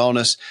health and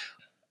wellness,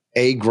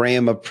 1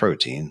 gram of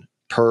protein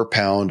per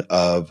pound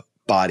of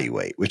body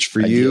weight, which for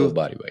Ideal you,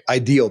 body weight.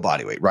 Ideal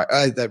body weight. Right.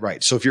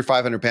 Right. So if you're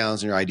 500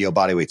 pounds and your ideal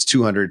body weight's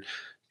 200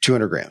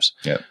 grams.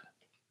 Yep.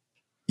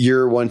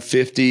 You're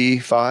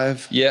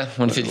 155? Yeah,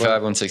 155,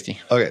 160.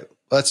 Okay,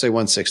 let's say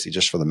 160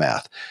 just for the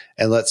math.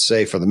 And let's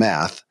say for the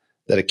math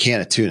that a can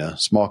of tuna,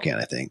 small can,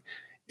 I think,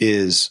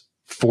 is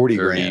 40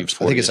 grams.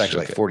 I think it's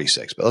actually like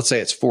 46, but let's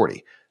say it's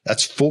 40.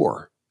 That's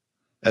 4.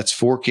 That's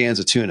 4 cans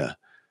of tuna.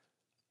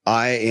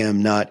 I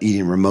am not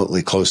eating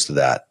remotely close to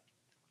that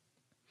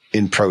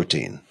in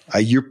protein.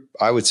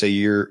 I would say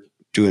you're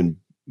doing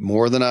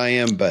more than I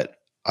am, but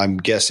I'm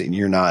guessing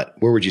you're not.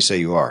 Where would you say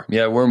you are?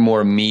 Yeah, we're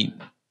more meat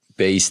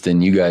based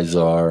than you guys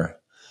are.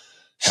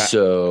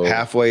 So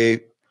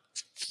halfway,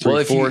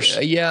 three-fourths.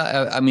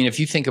 I mean, if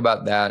you think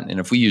about that, and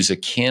if we use a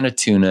can of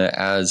tuna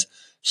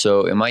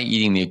so am I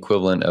eating the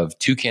equivalent of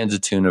 2 cans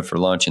of tuna for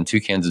lunch and 2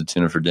 cans of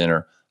tuna for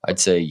dinner? I'd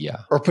say,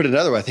 yeah. Or put it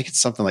another way, I think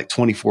it's something like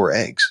 24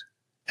 eggs.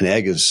 An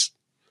egg is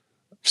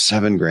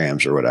 7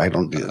 grams or what. I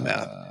don't do the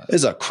math.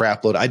 It's a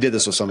crap load. I did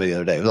this with somebody the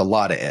other day. It was a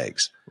lot of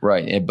eggs.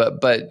 Right.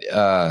 But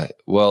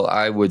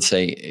I would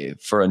say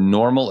for a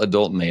normal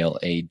adult male,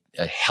 a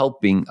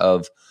helping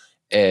of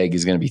egg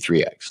is going to be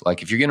 3 eggs.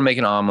 Like if you're going to make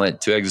an omelet,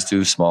 2 eggs is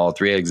too small.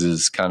 3 eggs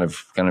is kind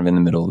of in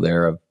the middle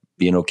there of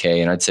being okay.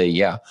 And I'd say,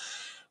 yeah,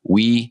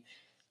 we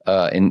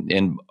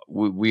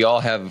all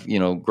have,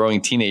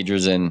 growing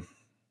teenagers. And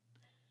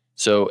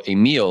so a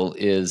meal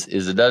is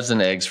a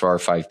dozen eggs for our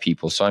 5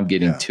 people. So I'm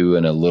getting 2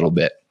 and a little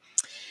bit.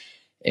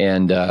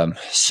 And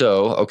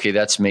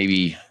that's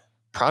maybe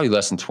probably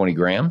less than 20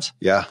 grams.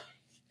 Yeah.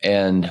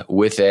 And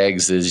with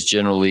eggs is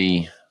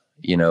generally,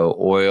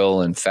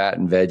 oil and fat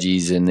and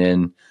veggies. And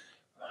then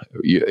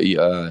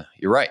you're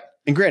right.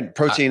 And granted,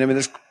 protein,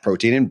 there's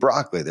protein in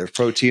broccoli. There's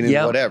protein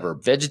in whatever.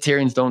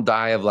 Vegetarians don't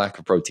die of lack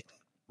of protein,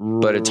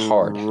 but it's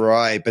hard.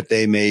 Right. But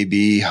they may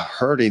be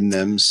hurting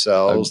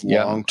themselves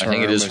long term. I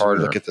think it is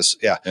harder. Look at this.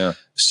 Yeah.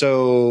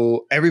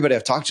 So everybody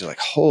I've talked to is like,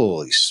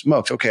 holy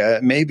smokes. Okay.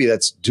 Maybe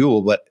that's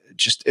doable, but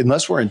just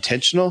unless you're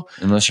intentional,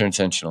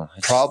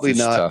 probably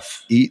not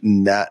tough.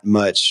 Eating that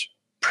much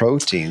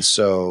protein.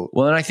 So,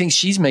 well, and I think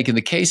she's making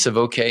the case of,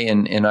 okay.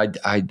 And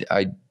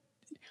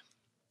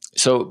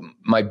so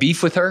my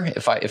beef with her,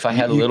 if I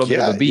had a little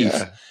bit of a beef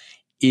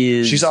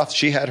is she's off.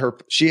 She had her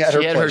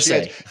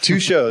say 2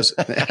 shows.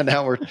 And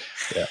now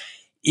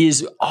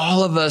is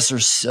all of us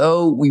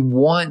are we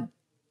want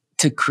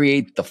to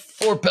create the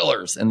 4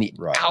 pillars and the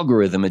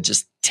algorithm and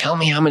just tell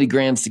me how many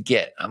grams to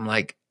get. I'm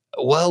like,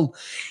 well,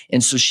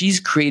 and so she's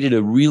created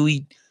a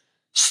really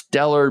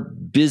stellar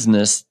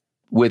business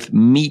with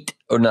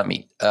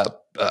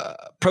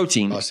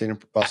protein.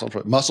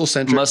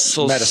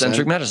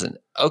 Muscle-centric medicine.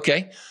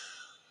 Okay.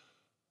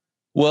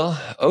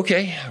 Well,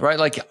 okay, right.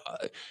 Like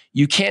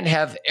you can't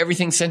have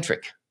everything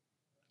centric.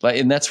 Like,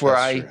 and that's where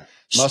That's true.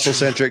 Muscle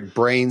centric,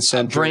 brain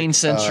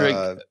centric,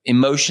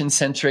 emotion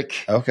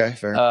centric. Okay,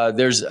 fair.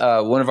 There's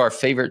one of our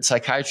favorite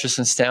psychiatrists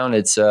in town.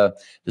 It's the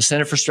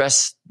Center for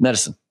Stress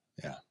Medicine.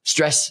 Yeah,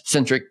 stress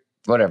centric,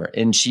 whatever.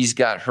 And she's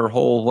got her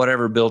whole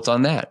whatever built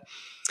on that.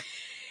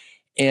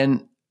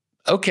 And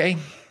okay,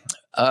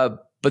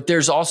 but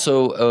there's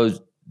also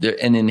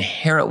an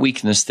inherent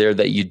weakness there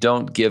that you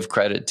don't give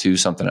credit to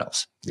something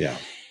else. Yeah.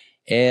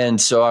 And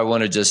so I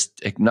want to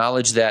just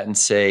acknowledge that and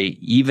say,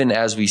 even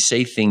as we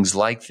say things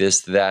like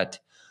this, that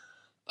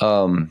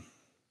the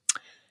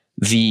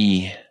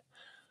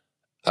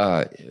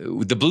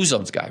blue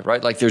zones guy,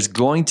 right? Like there's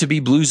going to be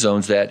blue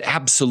zones that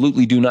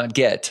absolutely do not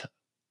get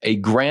a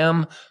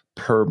gram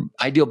per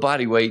ideal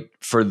body weight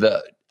for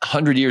the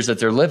 100 years that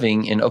they're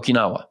living in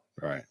Okinawa.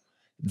 Right.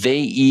 They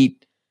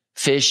eat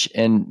fish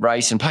and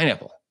rice and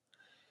pineapple.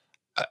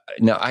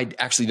 Now, I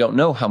actually don't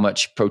know how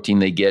much protein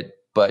they get,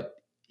 but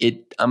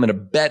I'm going to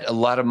bet a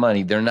lot of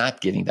money they're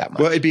not getting that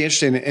much. Well, it'd be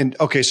interesting. And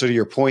okay, so to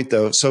your point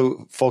though,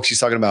 so folks, he's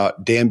talking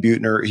about Dan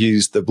Buettner.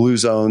 He's the blue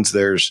zones.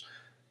 There's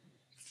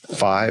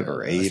 5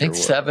 or 8. I think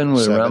 7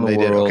 was around the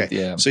world. Okay.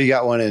 Yeah. So you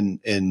got one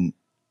in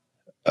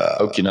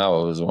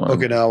Okinawa was one.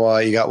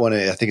 Okinawa. You got one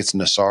in, I think it's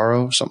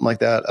Nassau, something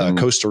like that.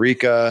 Costa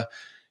Rica.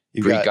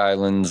 Greek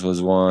Islands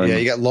was one. Yeah,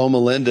 you got Loma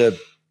Linda,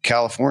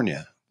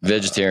 California.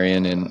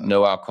 Vegetarian and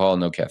no alcohol,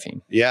 no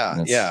caffeine.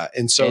 Yeah, yeah.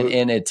 And so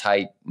in a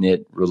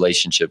tight-knit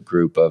relationship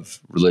group of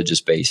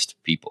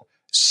religious-based people.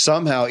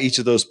 Somehow each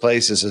of those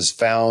places has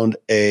found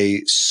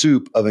a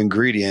soup of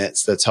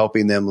ingredients that's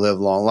helping them live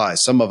long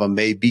lives. Some of them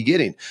may be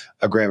getting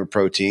a gram of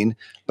protein,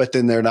 but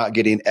then they're not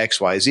getting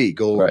XYZ.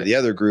 Go over to the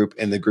other group,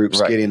 and the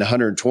group's getting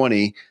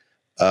 120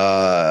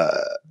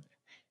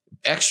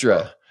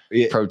 extra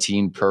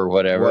protein per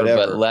whatever,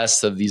 but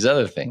less of these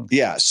other things.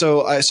 Yeah.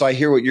 So I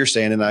hear what you're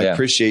saying, and I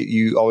appreciate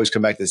you always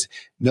come back to this.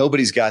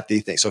 Nobody's got the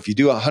thing. So if you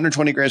do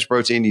 120 grams of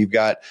protein, you've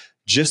got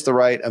just the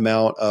right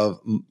amount of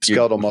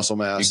skeletal muscle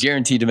mass. You're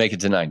guaranteed to make it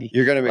to 90.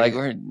 You're going to make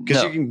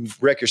because you can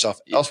wreck yourself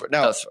elsewhere.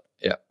 Now,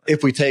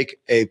 if we take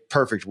a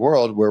perfect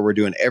world where we're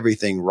doing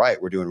everything right,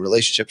 we're doing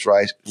relationships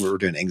right, we're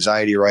doing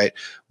anxiety right,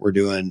 we're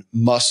doing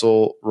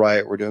muscle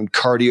right, we're doing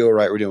cardio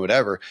right, we're doing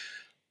whatever.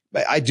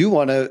 But I do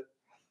want to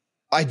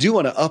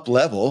up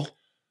level.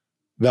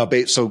 Now,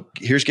 so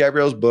here's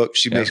Gabrielle's book.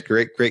 She makes a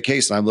great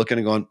case. And I'm looking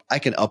and going, I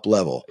can up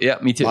level. Yeah,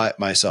 me too.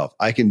 Myself.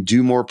 I can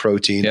do more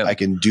protein. I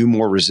can do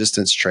more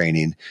resistance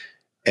training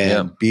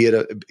and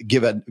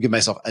give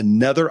myself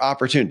another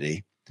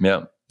opportunity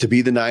to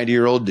be the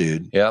 90-year-old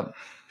dude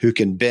who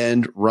can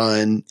bend,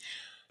 run,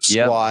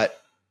 squat,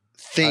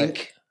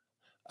 think,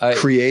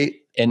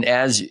 create. And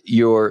as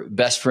your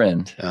best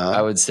friend,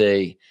 I would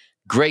say,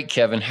 great,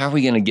 Kevin. How are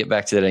we going to get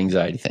back to that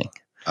anxiety thing?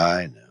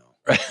 I know.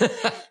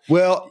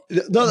 Well,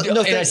 no, and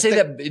I say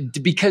that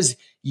because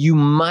you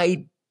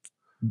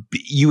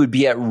would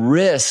be at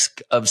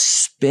risk of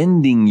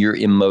spending your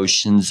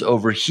emotions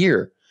over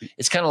here.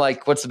 It's kind of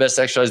like, what's the best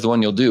exercise? The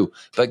one you'll do.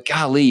 But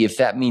golly, if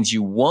that means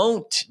you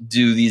won't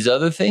do these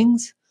other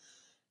things,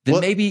 then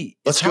maybe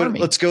let's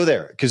go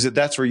there, because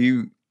that's where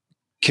you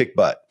kick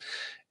butt.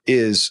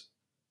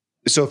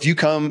 So if you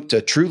come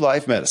to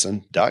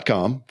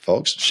truelifemedicine.com,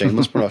 folks,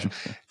 shameless promotion,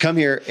 come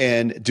here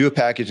and do a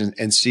package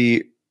and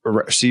see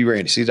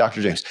Randy, see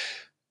Dr. James,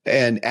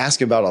 and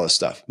ask him about all this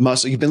stuff.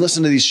 Muscle. You've been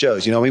listening to these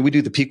shows. We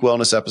do the Peak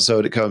Wellness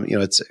episode.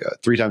 It's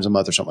 3 times a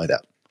month or something like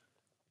that.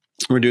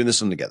 We're doing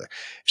this one together.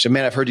 So,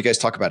 man, I've heard you guys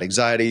talk about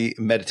anxiety,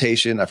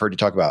 meditation. I've heard you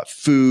talk about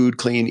food,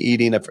 clean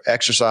eating,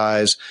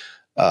 exercise,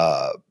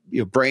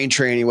 brain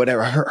training,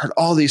 whatever. I heard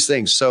all these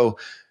things. So,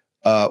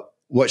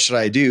 what should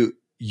I do?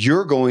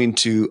 You're going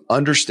to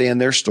understand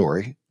their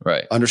story,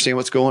 right? Understand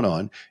what's going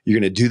on. You're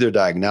going to do their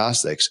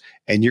diagnostics,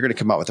 and you're going to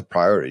come out with the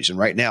priorities. And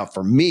right now,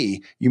 for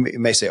me, you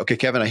may say, okay,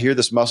 Kevin, I hear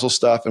this muscle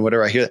stuff and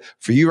whatever I hear.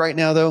 For you right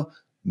now, though,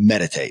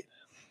 meditate.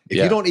 If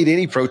you don't eat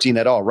any protein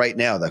at all right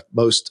now, the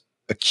most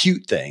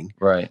acute thing,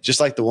 right? Just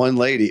like the one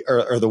lady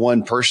or the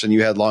one person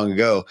you had long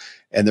ago,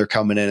 and they're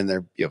coming in and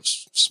they're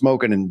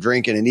smoking and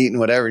drinking and eating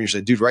whatever. And you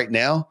said, dude, right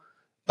now,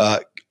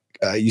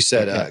 you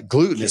said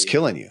gluten is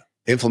killing you,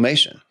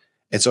 inflammation.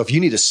 And so if you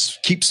need to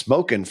keep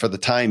smoking for the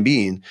time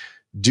being,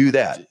 do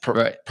that.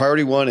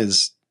 Priority 1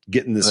 is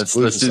getting this.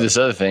 Let's do this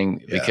other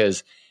thing,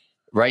 because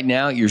right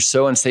now you're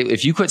so unstable.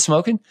 If you quit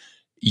smoking,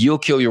 you'll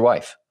kill your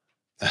wife.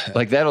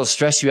 Like that'll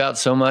stress you out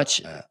so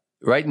much.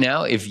 Right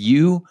now, if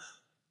you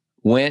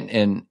went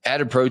and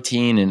added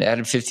protein and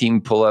added 15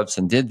 pull-ups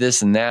and did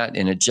this and that,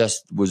 and it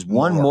just was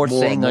one more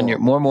thing on your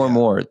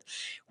more,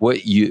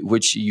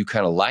 which you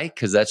kind of like,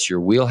 because that's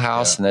your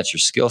wheelhouse and that's your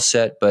skill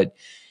set. But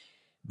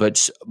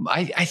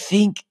I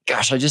think,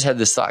 gosh, I just had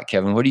this thought,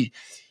 Kevin. What do you,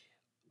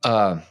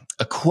 a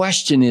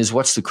question is,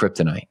 what's the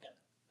kryptonite?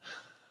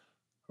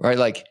 Right?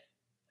 Like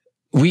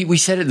we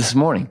said it this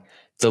morning,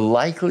 the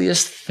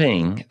likeliest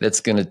thing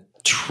that's going to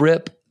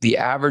trip the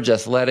average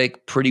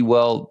athletic, pretty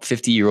well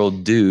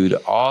 50-year-old dude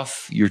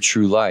off your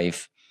true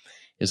life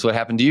is what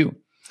happened to you,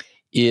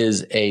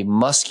 is a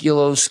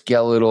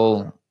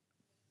musculoskeletal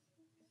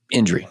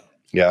injury.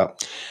 Yeah.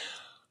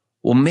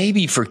 Well,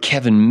 maybe for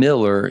Kevin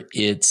Miller,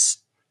 it's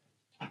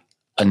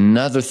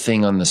another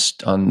thing on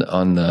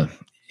the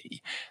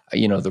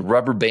the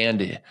rubber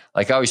band.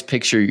 Like I always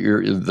picture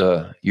your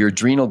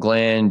adrenal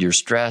gland, your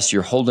stress,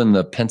 you're holding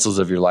the pencils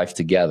of your life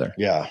together.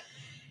 Yeah.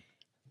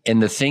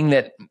 And the thing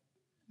that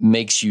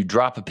makes you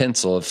drop a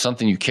pencil of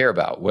something you care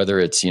about, whether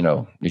it's,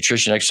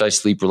 nutrition, exercise,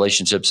 sleep,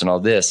 relationships, and all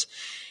this,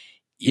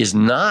 is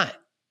not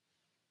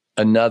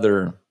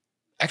another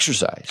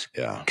exercise.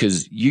 Yeah.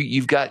 Because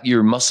you've got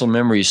your muscle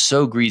memory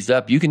so greased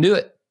up, you can do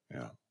it.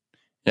 Yeah.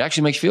 It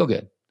actually makes you feel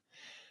good.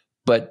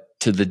 But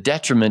to the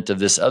detriment of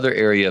this other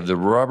area of the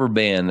rubber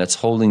band that's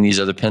holding these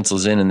other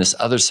pencils in, and this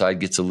other side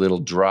gets a little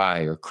dry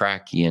or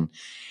cracky, and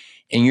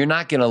you're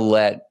not going to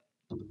let,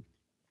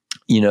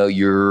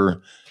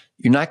 you're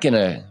not going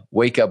to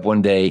wake up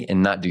one day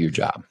and not do your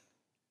job.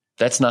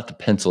 That's not the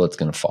pencil that's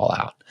going to fall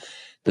out.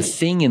 The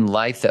thing in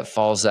life that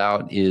falls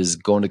out is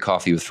going to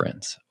coffee with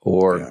friends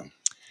or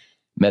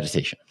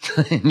meditation.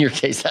 In your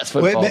case, that's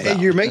what falls out.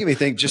 You're making me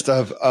think just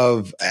of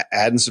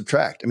add and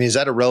subtract. I mean, is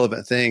that a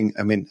relevant thing?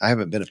 I mean,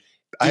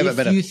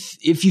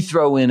 if you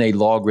throw in a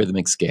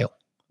logarithmic scale,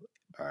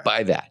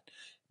 by that.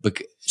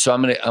 So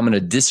I'm going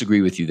to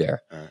disagree with you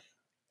there. All right.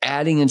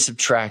 Adding and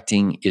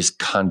subtracting is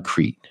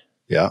concrete.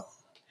 Yeah.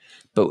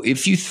 But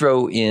if you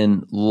throw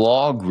in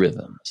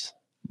logarithms,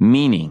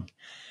 meaning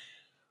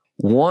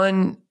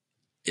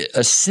a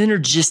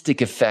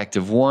synergistic effect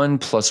of 1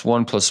 +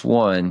 1 +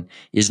 1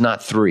 is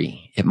not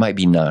 3. It might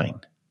be 9.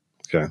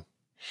 Okay.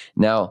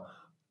 Now,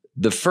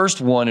 the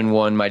first 1 and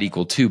 1 might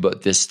equal 2,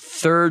 but this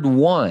third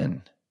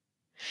 1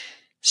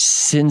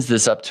 sends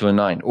this up to a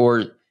 9,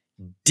 or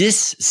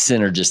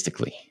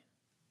dyssynergistically.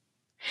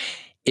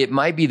 It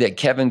might be that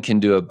Kevin can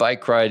do a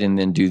bike ride and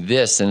then do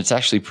this, and it's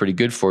actually pretty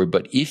good for you.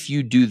 But if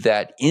you do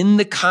that in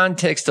the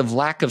context of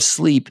lack of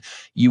sleep,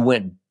 you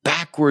went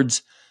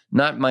backwards,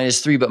 not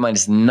 -3, but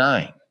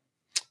 -9.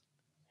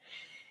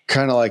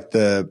 Kind of like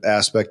the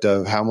aspect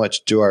of how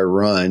much do I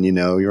run?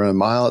 You run a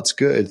mile, it's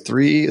good.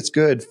 3, it's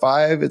good.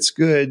 5, it's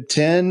good.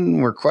 10,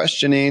 we're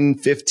questioning.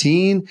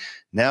 15,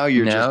 now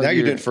you're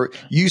doing it for,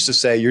 you used to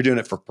say you're doing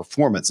it for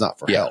performance, not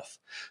for health.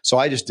 So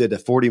I just did a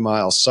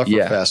 40-mile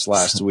sufferfest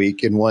last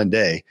week in one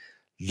day.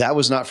 That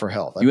was not for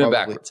health. You went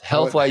backwards.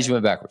 Health-wise, you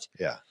went backwards.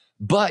 Yeah.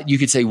 But you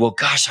could say, well,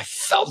 gosh, I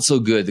felt so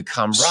good. The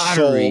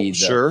camaraderie,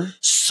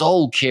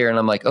 soul care. And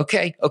I'm like,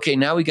 okay,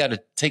 now we got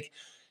to take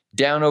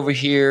down over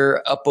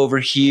here, up over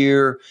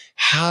here.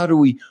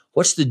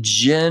 What's the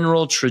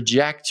general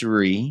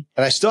trajectory?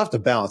 And I still have to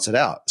balance it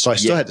out. So I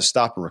still had to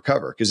stop and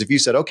recover. Because if you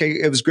said, okay,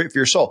 it was great for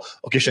your soul.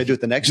 Okay, should I do it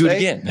the next day? Do it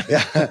again.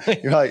 Yeah.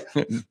 You're like,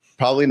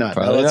 probably not.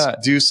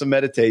 Let's do some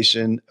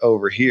meditation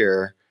over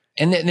here.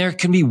 And then there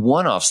can be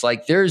one-offs.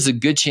 Like there's a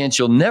good chance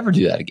you'll never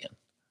do that again.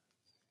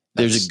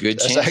 There's a good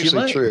chance you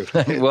might. That's actually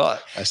true. Well,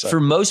 for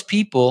most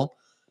people,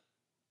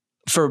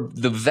 for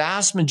the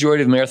vast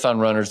majority of marathon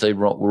runners, they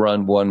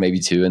run 1, maybe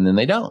 2, and then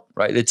they don't,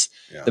 right?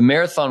 The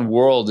marathon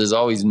world is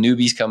always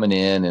newbies coming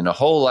in and a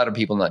whole lot of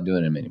people not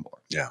doing them anymore.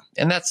 Yeah.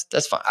 And that's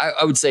fine.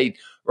 I would say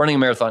running a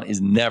marathon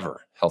is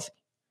never healthy,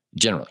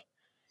 generally,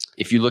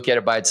 if you look at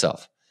it by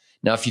itself.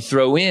 Now, if you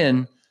throw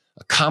in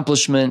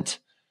accomplishment,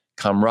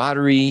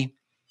 camaraderie,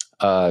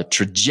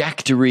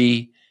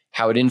 trajectory,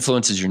 how it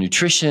influences your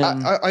nutrition.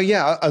 I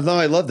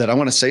love that. I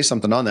want to say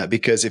something on that,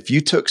 because if you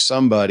took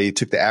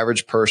the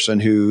average person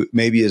who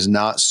maybe is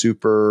not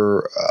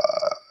super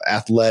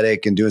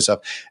athletic and doing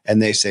stuff,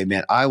 and they say,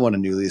 man, I want a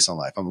new lease on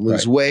life. I'm going to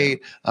lose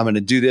weight. I'm going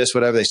to do this,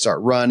 whatever. They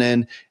start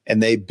running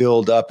and they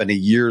build up, and a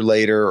year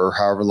later or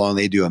however long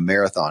they do a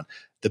marathon.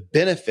 The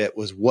benefit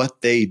was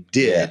what they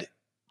did.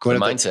 The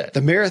mindset.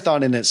 The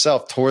marathon in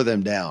itself tore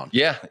them down.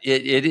 Yeah,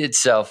 it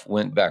itself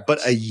went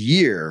backwards. But a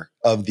year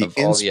of the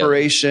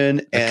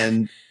inspiration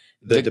and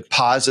the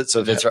deposits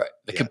of that's right.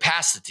 The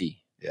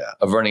capacity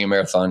of running a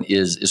marathon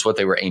is what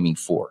they were aiming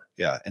for.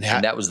 Yeah, and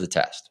that was the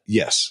test.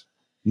 Yes,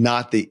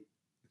 not the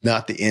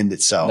end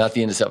itself. Not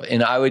the end itself.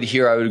 And I would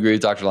agree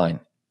with Dr. Line.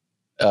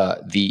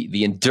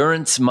 The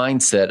endurance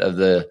mindset of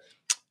the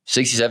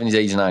 60s, 70s,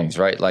 80s, 90s,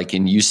 right? Like,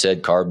 and you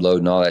said carb load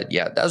and all that.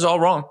 Yeah, that was all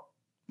wrong.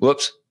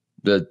 Whoops.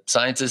 The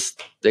scientists,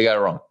 they got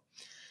it wrong.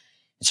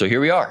 So here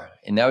we are.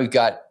 And now we've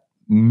got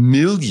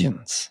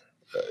millions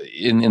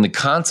in the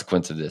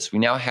consequence of this. We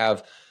now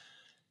have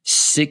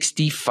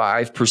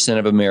 65%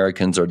 of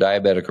Americans are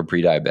diabetic or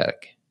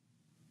pre-diabetic.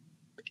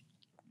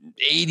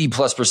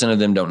 80+% of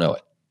them don't know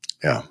it.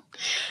 Yeah.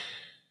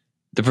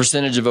 The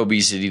percentage of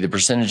obesity, the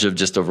percentage of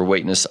just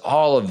overweightness,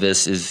 all of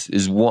this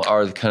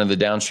are kind of the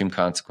downstream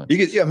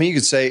consequences. You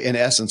could say in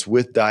essence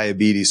with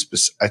diabetes,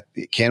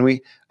 can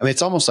we? I mean,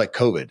 it's almost like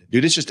COVID,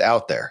 dude. It's just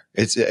out there.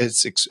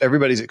 It's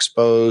everybody's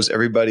exposed.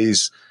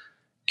 Everybody's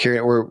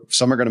carrying it, where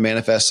some are going to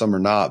manifest, some are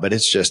not, but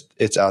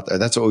it's out there.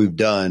 That's what we've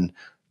done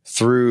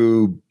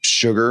through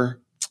sugar,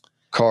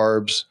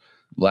 carbs,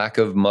 lack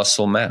of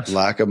muscle mass.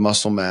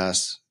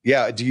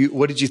 Yeah.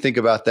 What did you think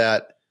about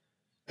that?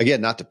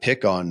 Again, not to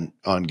pick on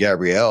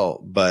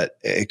Gabrielle, but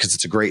because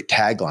it's a great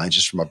tagline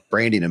just from a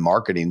branding and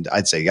marketing,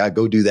 I'd say, yeah,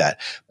 go do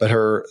that. But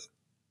her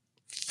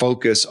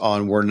focus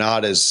on we're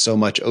not as so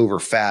much over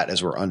fat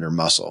as we're under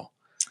muscle.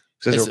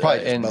 Because we're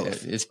probably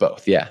both. It's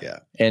both. Yeah.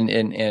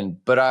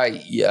 But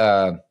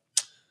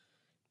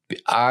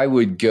I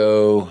would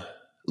go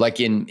like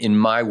in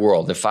my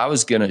world, if I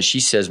was going to, she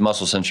says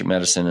muscle centric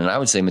medicine, and I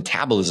would say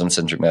metabolism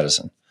centric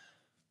medicine,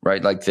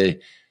 right? Like the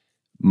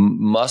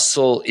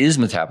muscle is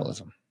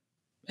metabolism.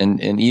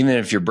 And even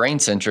if you're brain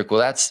centric, well,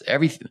 that's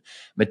everything.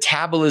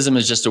 Metabolism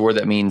is just a word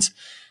that means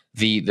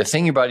the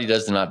thing your body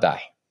does to not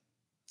die.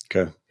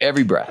 Okay.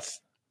 Every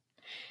breath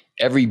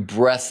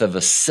of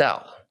a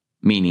cell,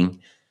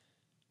 meaning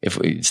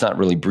it's not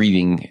really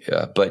breathing,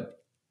 but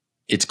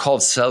it's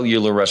called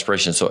cellular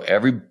respiration. So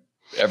every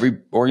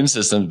organ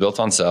system is built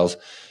on cells.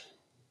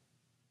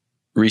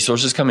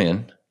 Resources come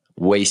in,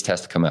 waste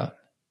has to come out.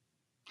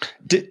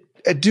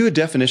 Do a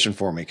definition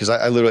for me, because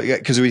I literally,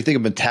 because when you think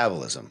of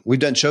metabolism, we've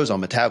done shows on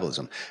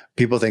metabolism.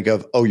 People think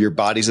of, your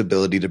body's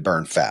ability to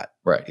burn fat.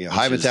 Right.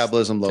 High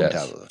metabolism, low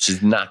metabolism. Which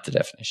is not the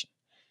definition.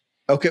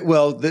 Okay.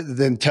 Well,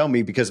 then tell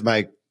me, because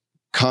my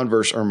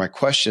converse or my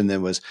question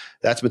then was,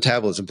 that's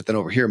metabolism. But then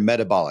over here,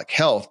 metabolic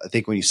health. I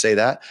think when you say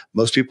that,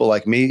 most people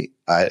like me,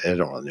 I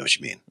don't really know what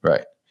you mean.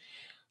 Right.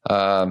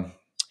 And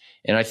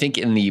I think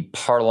in the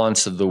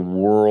parlance of the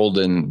world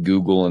and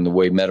Google and the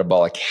way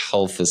metabolic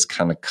health is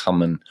kind of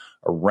coming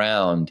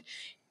around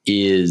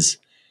is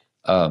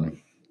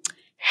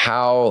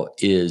how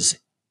is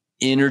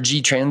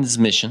energy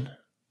transmission.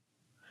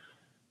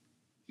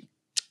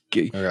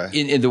 Okay.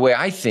 In the way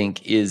I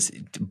think is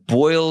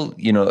boil,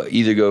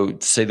 either go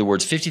say the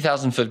words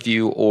 50,000 foot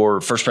view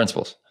or first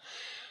principles.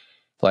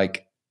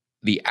 Like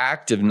the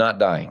act of not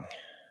dying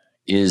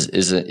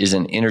is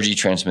an energy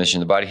transmission.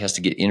 The body has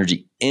to get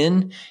energy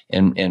in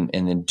and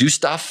then do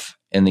stuff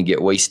and then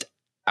get waste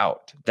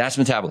out. That's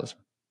metabolism.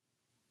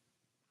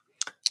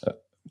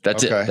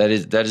 That's okay.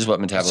 it. That is what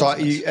metabolism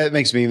is. It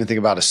makes me even think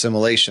about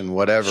assimilation,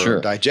 whatever, sure.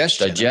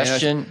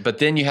 digestion. But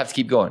then you have to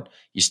keep going.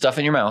 You stuff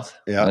in your mouth.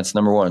 Yeah. That's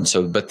number one.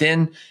 So, but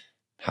then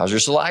how's your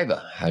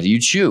saliva? How do you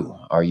chew?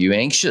 Are you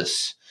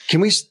anxious?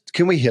 Can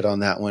we hit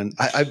on that one?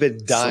 I've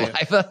been dying.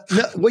 Saliva?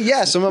 No, well,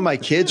 yeah. Some of my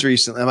kids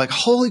recently, I'm like,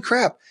 holy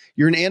crap,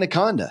 you're an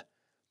anaconda.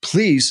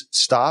 Please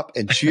stop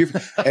and chew.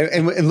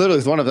 and literally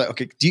with one of them,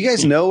 okay, do you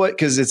guys know what?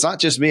 Because it's not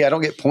just me. I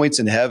don't get points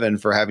in heaven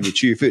for having to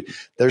chew your food.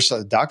 There's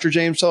Dr.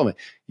 James told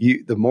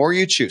me, the more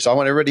you chew. So I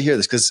want everybody to hear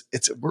this, because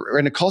we're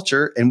in a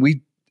culture and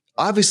we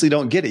obviously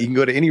don't get it. You can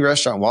go to any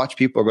restaurant, watch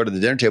people, or go to the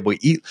dinner table, we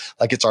eat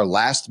like it's our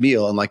last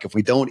meal. And like, if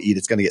we don't eat,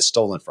 it's going to get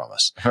stolen from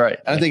us. Right.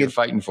 And I think you're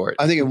fighting for it.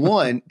 I'm thinking,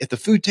 one, if the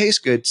food tastes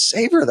good,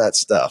 savor that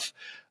stuff.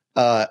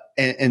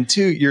 And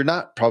two, you're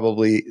not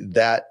probably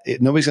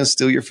nobody's going to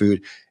steal your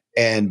food.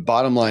 And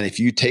bottom line,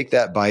 if you take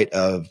that bite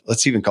of,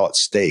 let's even call it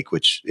steak,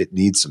 which it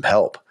needs some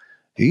help,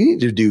 you need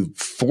to do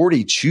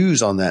 40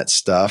 chews on that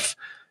stuff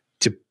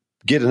to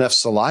get enough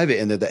saliva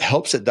in there that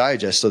helps it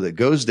digest so that it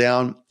goes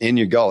down in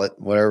your gullet,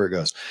 whatever it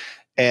goes.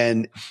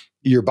 And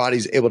your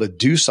body's able to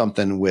do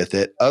something with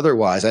it.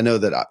 Otherwise, I know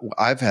that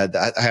I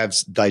have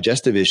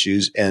digestive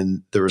issues,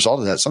 and the result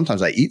of that,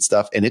 sometimes I eat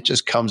stuff and it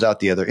just comes out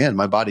the other end.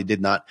 My body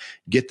did not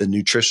get the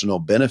nutritional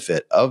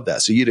benefit of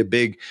that. So you eat a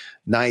big,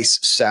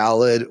 nice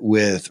salad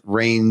with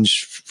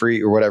range free,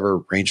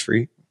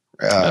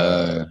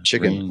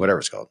 chicken, whatever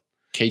it's called.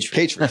 Cage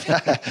free,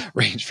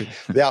 range free,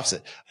 the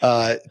opposite,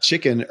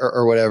 chicken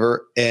or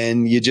whatever.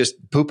 And you just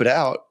poop it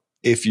out.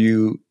 If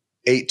you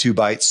ate 2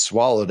 bites,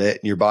 swallowed it,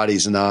 and your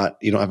body's you don't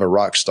have a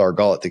rock star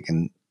gullet that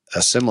can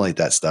assimilate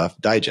that stuff,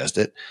 digest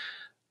it.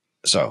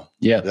 So,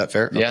 yeah, is that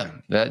fair? Yeah,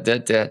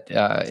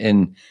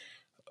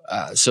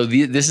 so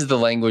this is the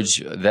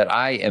language that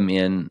I am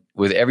in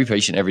with every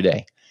patient every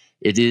day.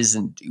 It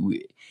isn't,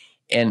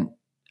 and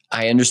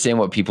I understand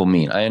what people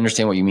mean. I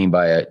understand what you mean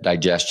by a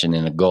digestion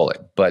and a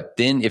gullet. But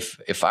then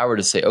if I were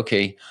to say,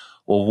 okay,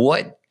 well,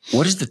 what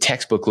does the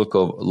textbook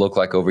look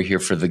like over here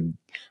for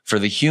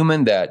the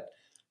human that,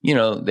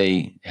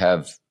 they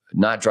have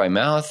not dry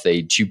mouth,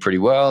 they chew pretty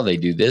well, they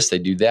do this, they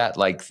do that,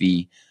 like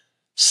the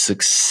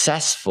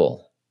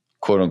successful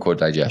quote unquote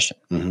digestion,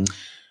 mm-hmm.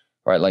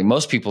 Right? Like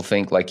most people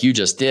think, like you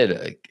just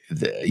did,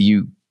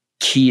 you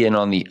key in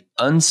on the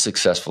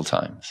unsuccessful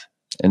times.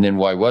 And then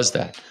why was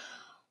that?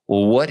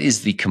 Well, what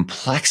is the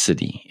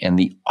complexity and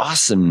the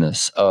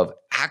awesomeness of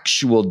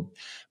actual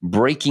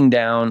breaking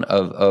down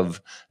of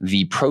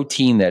the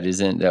protein that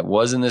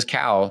was in this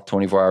cow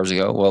 24 hours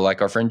ago? Well,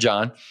 like our friend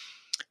John,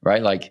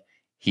 right? Like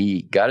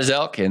he got his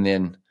elk, and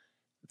then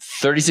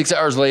 36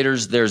 hours later,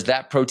 there's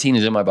that protein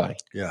is in my body.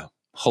 Yeah.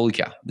 Holy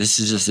cow. This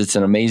is it's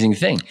an amazing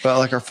thing. Well,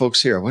 like our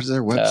folks here, what is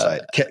their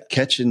website?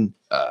 Catching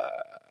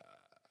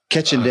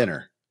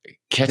Dinner.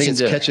 Catching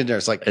Dinner.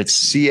 It's like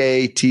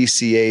CATCHN.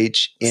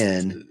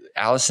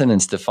 Allison and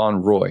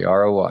Stefan Roy,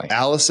 ROI.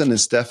 Allison and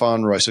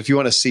Stefan Roy. So if you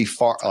want to see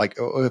farm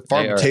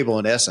to table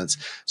in essence,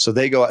 so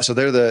they go out. So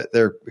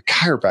they're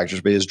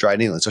chiropractors, but it's dry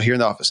needling. So here in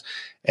the office,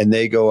 and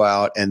they go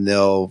out and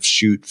they'll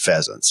shoot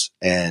pheasants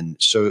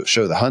and show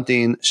the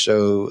hunting,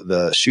 show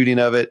the shooting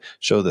of it,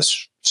 show the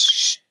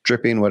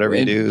stripping, whatever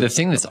you do. The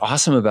thing that's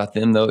awesome about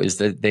them though is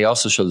that they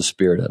also show the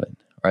spirit of it,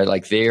 right?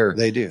 Like they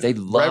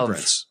love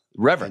reverence.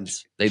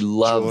 reverence. They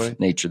love joy.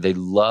 nature. They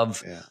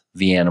love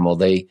the animal.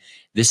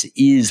 This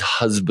is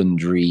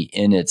husbandry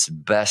in its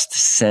best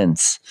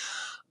sense,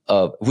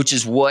 which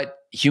is what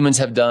humans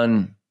have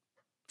done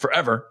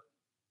forever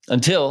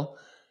until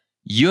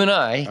you and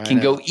I can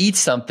go eat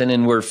something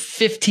and we're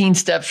 15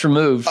 steps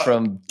removed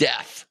from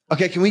death.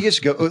 Okay, can we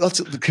just go?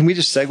 Can we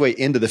just segue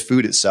into the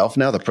food itself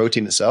now, the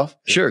protein itself?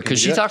 Sure, because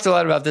she talked a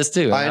lot about this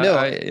too. I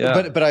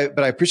know, but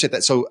I appreciate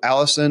that. So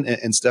Allison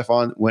and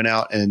Stefan went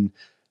out and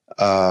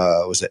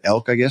was it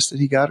elk? I guess that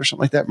he got or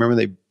something like that. Remember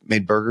they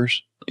made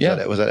burgers?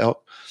 Was that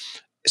elk?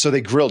 So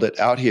they grilled it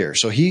out here.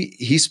 So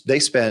they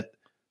spent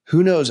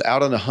who knows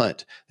out on a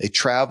hunt. They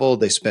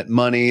traveled. They spent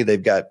money.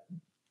 They've got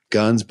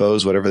guns,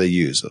 bows, whatever they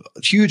use. A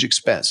huge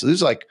expense. So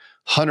there's like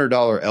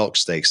 $100 elk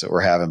steaks that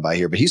we're having by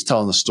here. But he's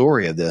telling the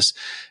story of this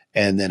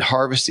and then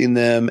harvesting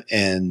them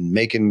and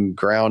making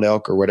ground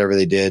elk or whatever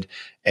they did.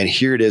 And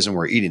here it is, and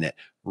we're eating it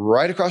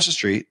right across the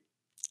street.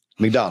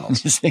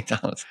 McDonald's.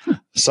 McDonald's.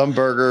 Some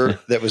burger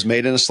that was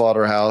made in a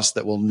slaughterhouse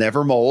that will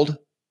never mold.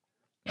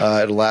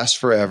 It'll last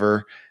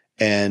forever.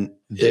 And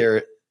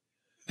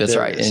that's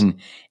right.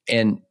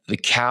 And the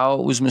cow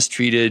was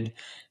mistreated.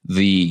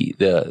 The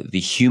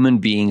human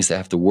beings that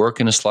have to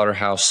work in a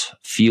slaughterhouse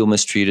feel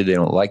mistreated. They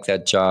don't like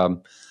that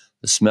job.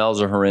 The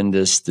smells are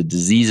horrendous. The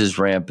disease is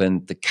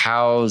rampant. The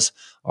cows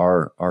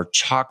are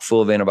chock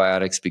full of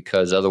antibiotics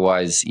because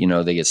otherwise,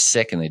 they get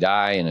sick and they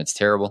die and it's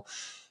terrible,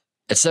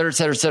 et cetera, et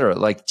cetera, et cetera.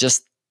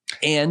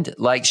 And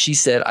like she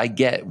said,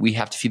 we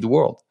have to feed the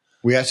world.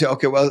 We have to.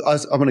 Okay. Well,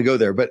 I'm going to go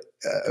there, but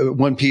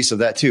one piece of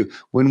that too,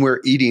 when we're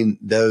eating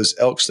those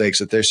elk steaks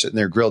that they're sitting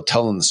there grilled,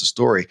 telling us a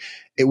story,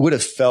 it would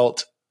have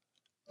felt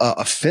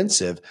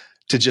offensive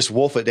to just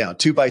wolf it down.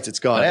 2 bites, it's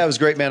gone. It was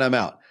great, man. I'm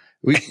out.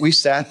 We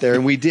sat there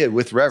and we did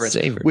with reverence,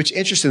 which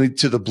interestingly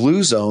to the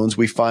blue zones,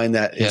 we find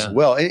that as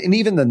well. And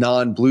even the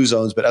non-blue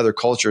zones, but other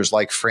cultures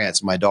like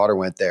France, my daughter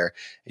went there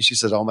and she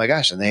said, oh my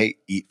gosh. And they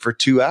eat for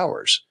 2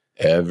 hours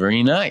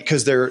every night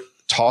because they're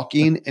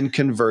talking and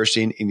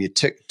conversing, and you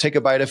take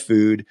a bite of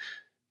food,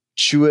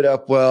 chew it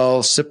up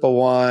well, sip of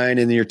wine,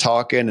 and then you're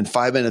talking, and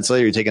 5 minutes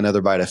later you take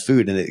another bite of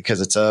food, and because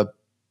it's a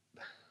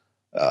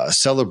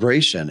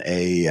celebration,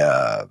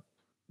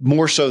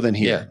 more so than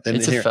here.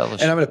 It's a fellowship.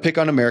 And I'm going to pick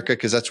on America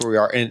because that's where we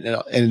are,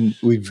 and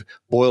we've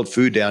boiled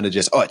food down to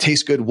just it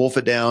tastes good, wolf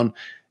it down,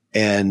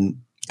 and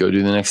go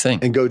do the next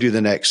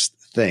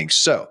thing.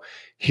 So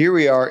here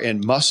we are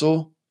in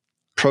muscle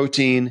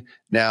protein.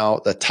 Now,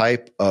 the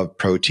type of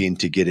protein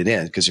to get it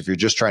in, because if you're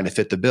just trying to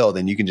fit the bill,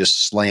 then you can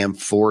just slam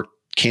 4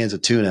 cans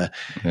of tuna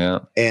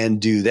and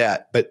do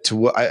that. But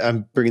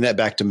I'm bringing that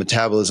back to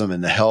metabolism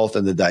and the health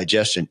and the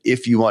digestion.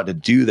 If you want to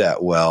do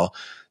that well,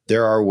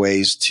 there are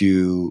ways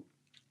to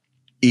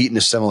eat and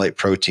assimilate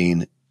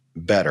protein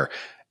better.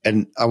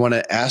 And I want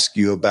to ask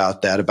you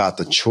about that, about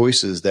the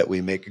choices that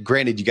we make.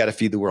 Granted, you got to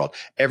feed the world.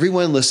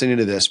 Everyone listening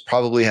to this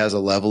probably has a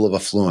level of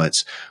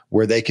affluence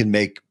where they can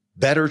make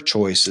better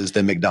choices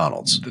than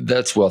McDonald's.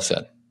 That's well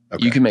said.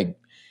 Okay. You can make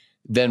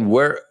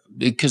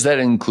because that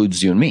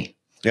includes you and me.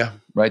 Yeah.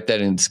 Right.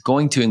 That it's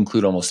going to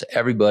include almost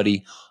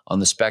everybody on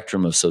the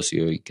spectrum of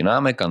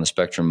socioeconomic, on the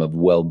spectrum of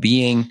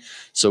well-being.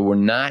 So we're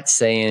not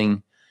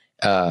saying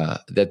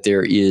that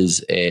there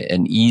is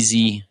an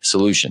easy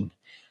solution,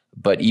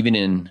 but even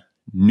in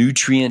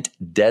nutrient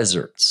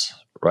deserts,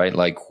 right?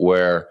 Like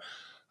where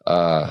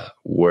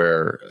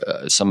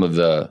some of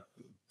the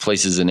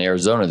places in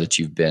Arizona that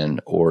you've been,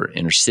 or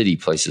inner city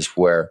places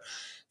where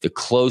the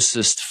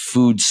closest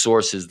food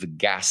source is the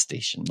gas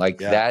station.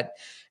 That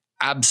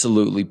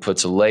absolutely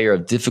puts a layer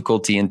of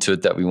difficulty into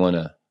it that we want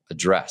to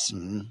address.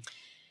 Mm-hmm.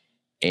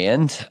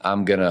 And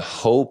I'm going to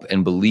hope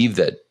and believe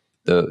that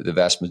the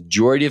vast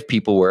majority of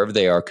people, wherever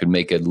they are, could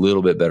make a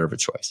little bit better of a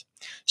choice.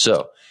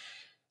 So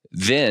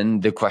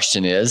then the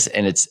question is,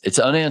 and it's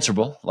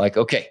unanswerable,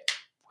 okay,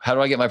 how do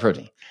I get my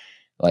protein?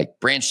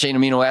 Branched chain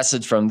amino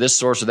acids from this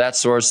source or that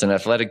source, and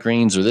Athletic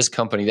Greens, or this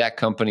company, that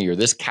company, or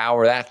this cow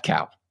or that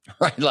cow,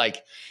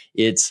 right?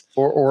 It's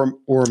or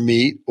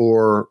meat,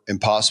 or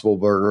Impossible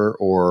Burger,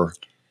 or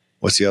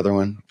what's the other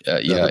one?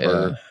 I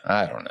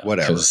don't know.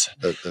 Whatever.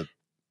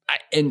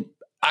 And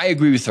I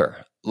agree with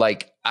her.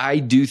 I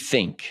do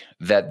think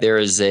that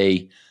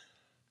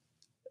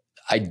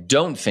I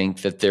don't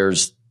think that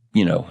there's,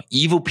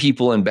 evil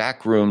people in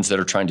back rooms that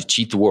are trying to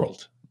cheat the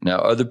world. Now,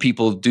 other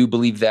people do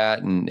believe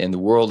that, and the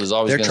world is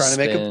always going to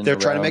spin. They're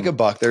trying to make a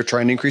buck. They're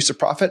trying to increase the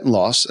profit and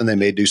loss, and they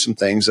may do some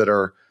things that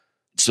are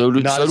so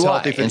do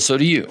I, and so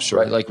do you,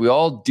 sure. Right? We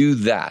all do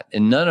that,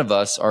 and none of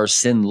us are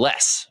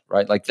sinless,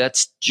 right?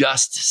 Let's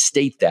just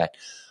state that.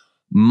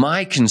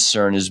 My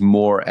concern is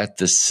more at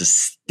the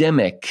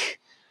systemic.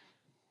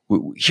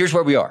 Here's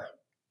where we are.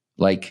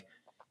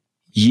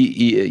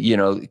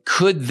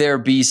 Could there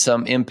be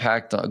some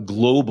impact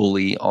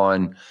globally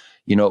on,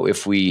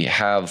 if we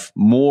have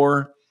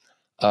more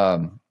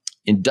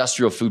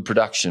industrial food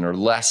production, or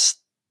less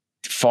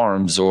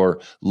farms, or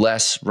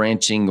less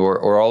ranching,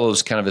 or all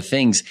those kind of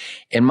things?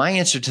 And my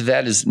answer to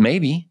that is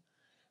maybe,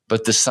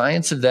 but the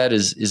science of that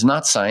is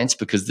not science,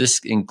 because this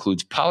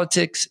includes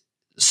politics,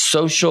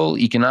 social,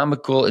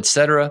 economical,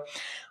 etc.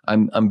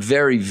 I'm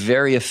very,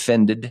 very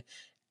offended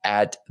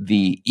at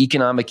the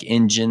economic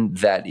engine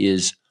that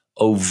is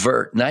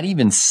overt, not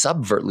even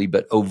subvertly,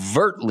 but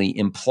overtly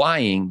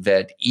implying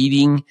that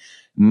eating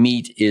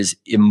meat is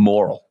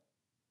immoral.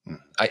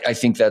 I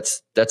think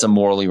that's a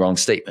morally wrong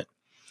statement.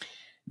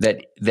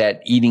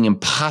 That eating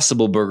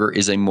Impossible Burger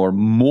is a more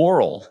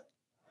moral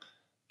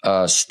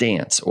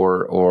stance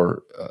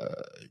or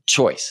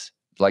choice.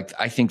 Like,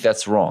 I think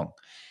that's wrong.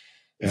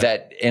 Yeah.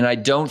 And I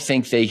don't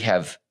think they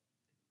have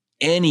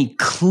any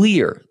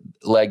clear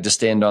leg to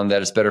stand on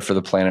that it's better for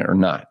the planet or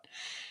not.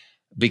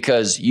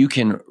 Because you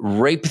can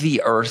rape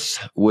the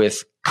earth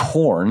with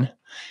corn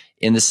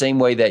in the same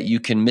way that you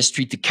can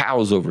mistreat the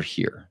cows over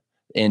here.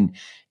 And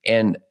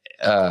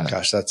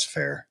gosh, that's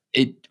fair.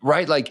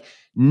 Right? Like,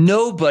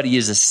 nobody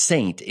is a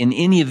saint in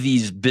any of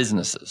these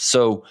businesses.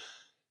 So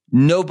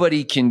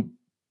nobody can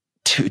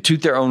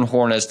toot their own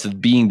horn as to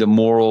being the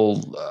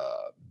moral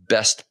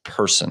best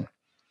person.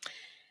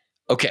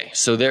 Okay,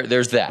 so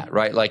there's that,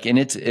 right? Like, and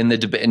it's in the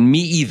debate, and me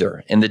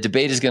either. And the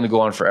debate is going to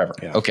go on forever.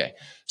 Yeah. Okay,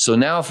 so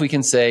now if we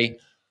can say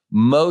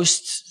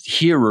most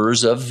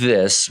hearers of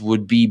this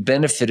would be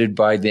benefited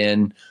by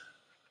then,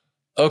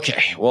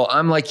 okay, well,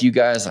 I'm like you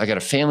guys. I got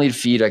a family to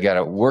feed. I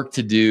got work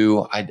to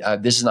do.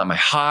 This is not my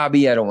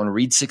hobby. I don't want to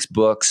read 6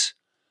 books.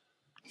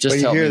 Just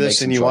but you hear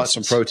this and you want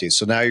some protein.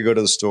 So now you go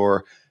to the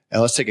store and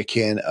let's take a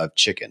can of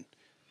chicken.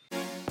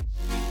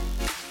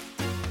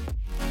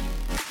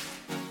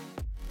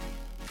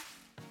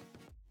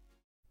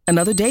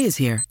 Another day is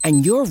here,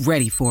 and you're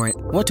ready for it.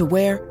 What to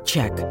wear?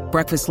 Check.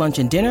 Breakfast, lunch,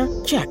 and dinner?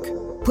 Check.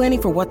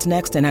 Planning for what's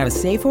next and how to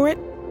save for it?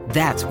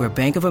 That's where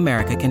Bank of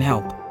America can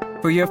help.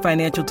 For your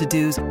financial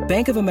to-dos,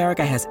 Bank of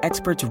America has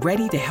experts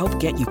ready to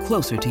help get you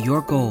closer to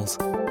your goals.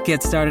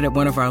 Get started at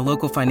one of our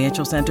local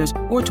financial centers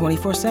or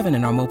 24/7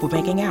 in our mobile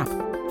banking app.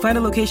 Find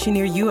a location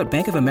near you at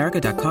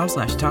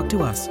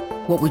bankofamerica.com/talktous.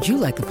 What would you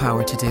like the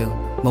power to do?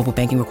 Mobile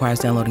banking requires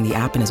downloading the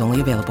app and is only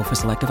available for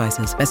select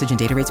devices. Message and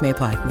data rates may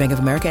apply. Bank of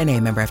America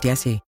N.A., member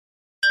FDIC.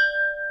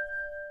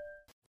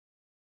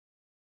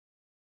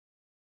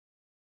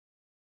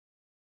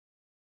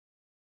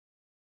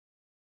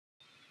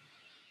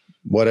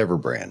 Whatever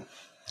brand.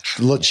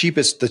 The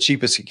cheapest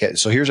you get.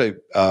 So here's a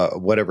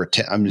whatever.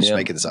 I'm just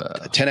making this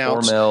up. A 10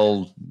 ounce,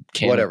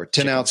 whatever,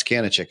 10 ounce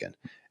can of chicken,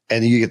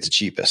 and you get the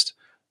cheapest.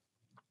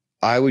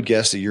 I would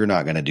guess that you're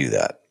not going to do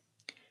that.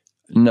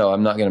 No,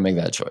 I'm not going to make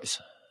that choice.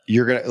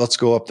 Let's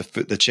go up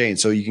the chain.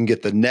 So you can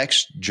get the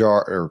next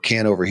jar or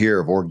can over here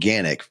of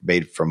organic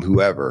made from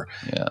whoever.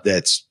 Yeah.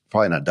 That's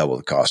probably not double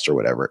the cost or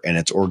whatever. And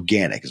it's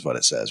organic is what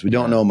it says. We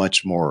don't know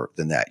much more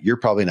than that. You're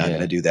probably not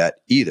going to do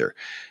that either.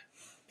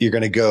 You're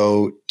going to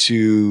go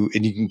to,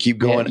 and you can keep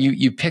going. Yeah,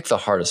 you picked the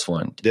hardest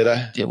one. Did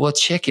I? Well,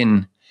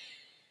 chicken.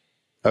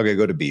 Okay,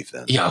 go to beef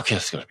then. Yeah, okay,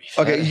 let's go to beef.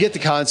 Okay, you get the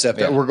concept.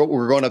 Yeah. We're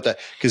going up that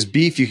because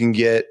beef you can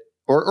get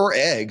or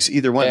eggs,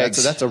 either one.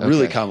 Eggs. That's a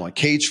really common one.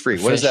 Cage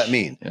free. What does that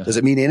mean? Yeah. Does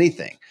it mean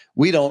anything?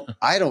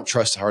 I don't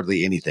trust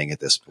hardly anything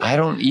at this point. I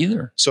don't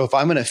either. So if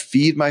I'm going to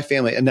feed my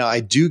family, and now I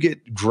do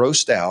get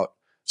grossed out.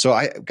 So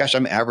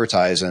I'm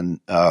advertising.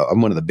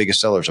 I'm one of the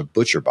biggest sellers of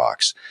Butcher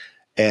Box.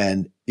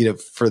 And,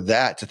 for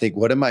that to think,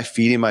 what am I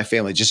feeding my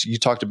family? Just, you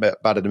talked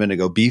about it a minute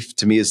ago. Beef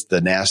to me is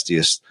the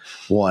nastiest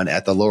one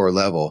at the lower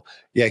level.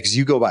 Yeah. Cause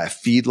you go by a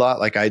feedlot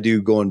like I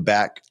do going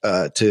back,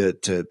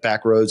 to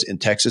back roads in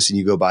Texas and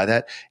you go by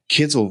that,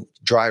 kids will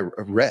dry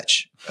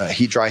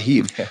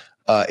heave. Okay.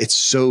 It's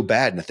so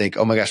bad. And I think,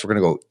 oh my gosh, we're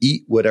going to go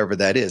eat whatever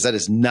that is. That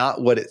is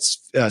not what it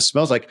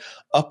smells like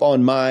up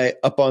on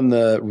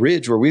the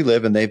ridge where we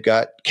live. And they've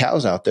got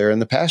cows out there in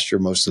the pasture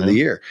most of the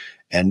year.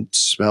 And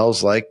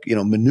smells like,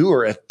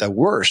 manure at the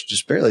worst,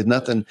 just barely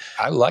nothing.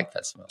 I like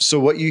that smell. So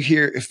what you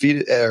hear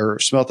or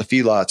smell at the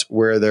feedlots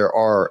where there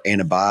are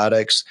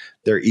antibiotics,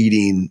 they're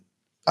eating,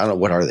 I don't know,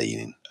 what are they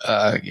eating?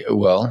 A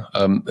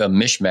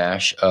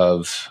mishmash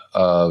of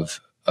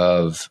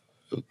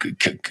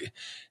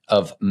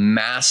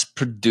mass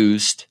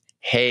produced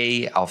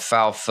hay,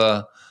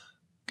 alfalfa,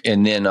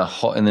 and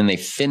then they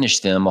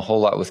finish them a whole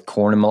lot with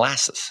corn and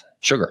molasses,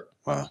 sugar.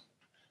 Wow.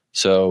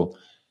 So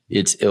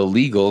it's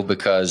illegal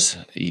because,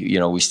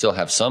 we still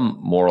have some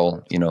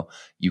moral,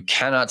 you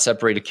cannot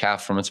separate a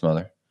calf from its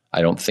mother.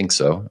 I don't think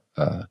so.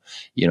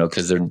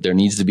 Because there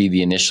needs to be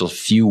the initial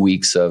few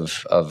weeks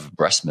of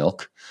breast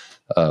milk,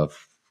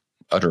 of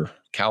udder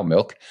cow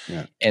milk.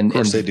 Yeah. And of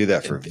course they do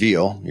that for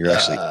veal. You're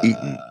actually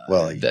eating.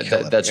 Well,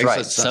 that's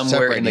right.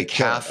 Somewhere in the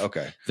calf.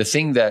 Okay. The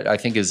thing that I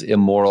think is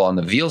immoral on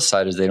the veal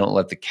side is they don't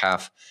let the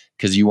calf,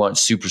 because you want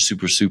super,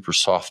 super, super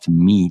soft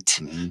meat.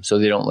 Mm-hmm. So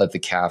they don't let the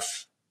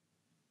calf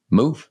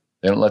move.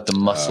 They don't let the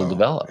muscle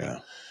develop. Yeah.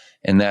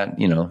 And that,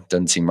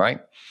 doesn't seem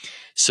right.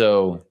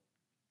 So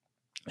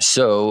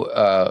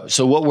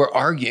what we're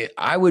arguing,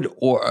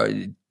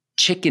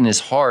 chicken is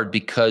hard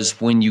because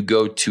when you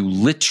go to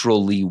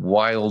literally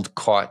wild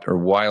caught or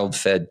wild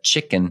fed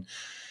chicken,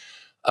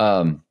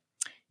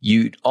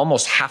 you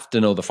almost have to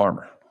know the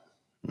farmer.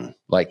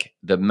 Like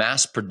the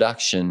mass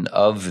production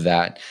of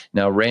that.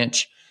 Now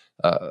ranch,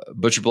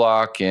 Butcher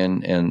Block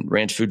and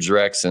Ranch Foods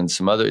Rex and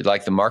some other,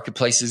 like the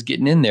marketplace is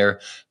getting in there.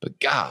 But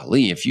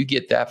golly, if you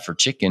get that for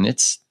chicken,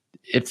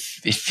 it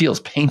feels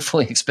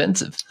painfully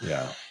expensive.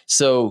 Yeah.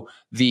 So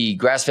the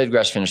grass-fed,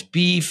 grass-finished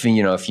beef, and,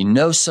 if you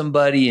know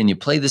somebody and you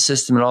play the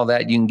system and all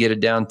that, you can get it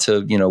down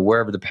to,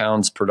 wherever the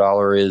pounds per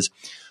dollar is.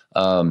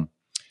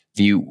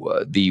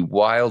 The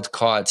wild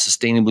caught,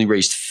 sustainably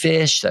raised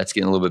fish, that's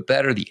getting a little bit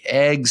better. The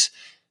eggs,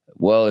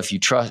 well, if you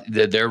trust,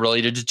 they're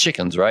related to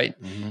chickens,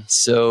 right? Mm-hmm.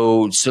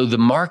 So the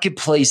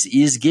marketplace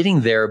is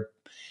getting there.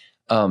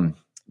 And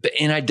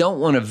I don't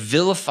want to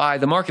vilify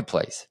the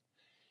marketplace.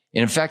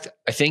 And in fact,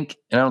 I think,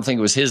 and I don't think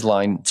it was his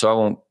line, so I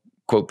won't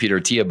quote Peter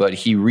Attia, but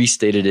he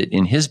restated it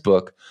in his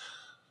book.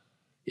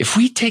 If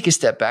we take a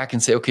step back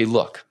and say, okay,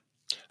 look,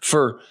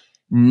 for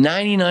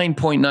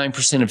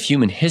 99.9% of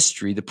human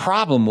history, the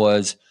problem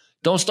was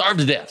don't starve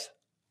to death.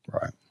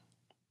 Right.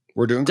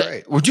 We're doing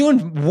great. We're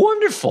doing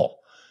wonderful.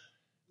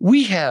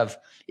 We have,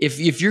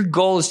 if your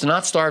goal is to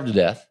not starve to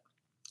death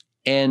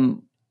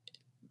and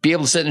be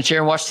able to sit in a chair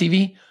and watch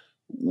TV,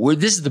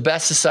 this is the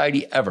best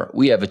society ever.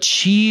 We have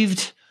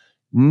achieved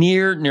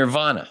near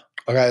nirvana.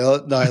 Okay. I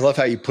love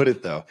how you put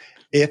it, though.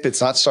 If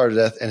it's not starved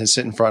to death and it's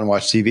sit in front and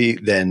watch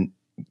TV, then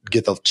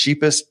get the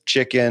cheapest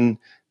chicken,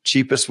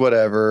 cheapest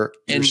whatever,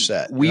 you're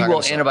set. We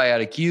will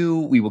antibiotic you.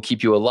 We will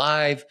keep you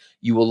alive.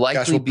 You will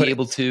likely be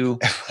able to,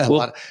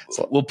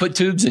 we'll put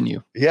tubes in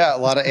you. Yeah, a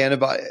lot of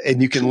antibiotics,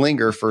 and you can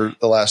linger for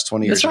the last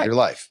 20 years of your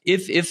life.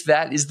 If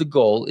that is the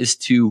goal, is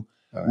to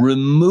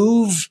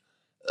remove,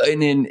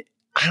 and then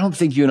I don't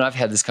think you and I've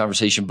had this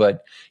conversation,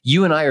 but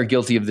you and I are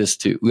guilty of this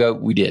too.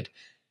 We did.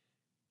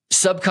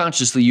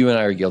 Subconsciously, you and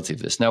I are guilty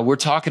of this. Now, we're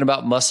talking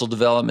about muscle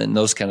development and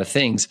those kind of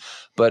things,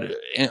 but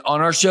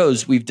on our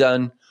shows, we've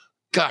done,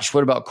 gosh,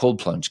 what about cold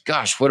plunge?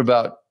 Gosh, what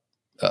about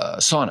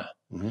sauna?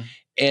 Mm-hmm.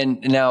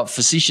 And now,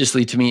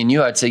 facetiously to me and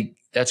you, I'd say,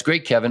 that's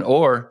great, Kevin.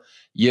 Or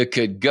you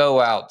could go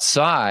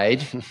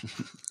outside.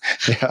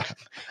 Yeah.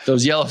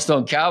 Those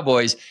Yellowstone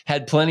cowboys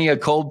had plenty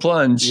of cold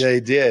plunge. Yeah, they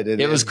did.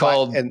 It was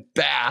called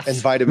bath. And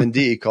vitamin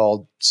D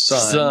called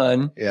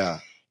sun. Yeah.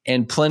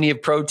 And plenty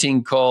of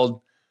protein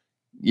called,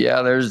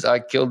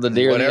 I killed the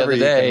deer the other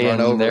day,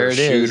 and there it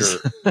is.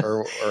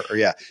 or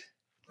yeah.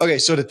 Okay,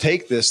 so to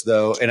take this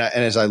though, and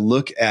as I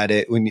look at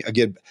it,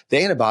 the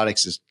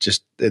antibiotics is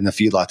just in the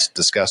feedlots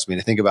disgust me.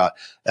 And I think about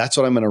that's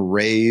what I'm going to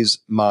raise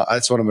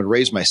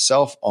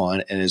myself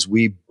on. And as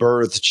we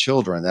birth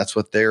children, that's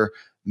what they're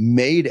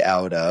made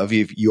out of.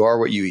 If you are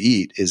what you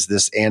eat, is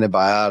this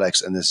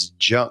antibiotics and this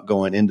junk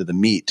going into the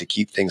meat to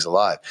keep things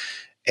alive.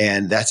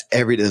 And that's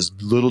there's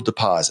little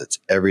deposits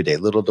every day,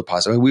 little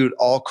deposits. I mean, we would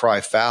all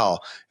cry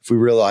foul if we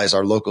realized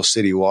our local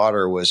city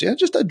water was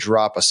just a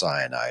drop of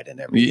cyanide in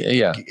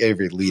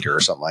every liter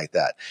or something like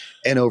that.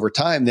 And over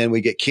time, then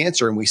we get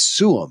cancer and we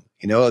sue them,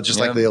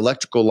 like the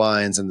electrical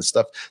lines and the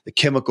stuff, the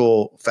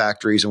chemical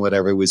factories and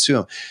whatever, we sue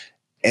them.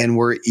 And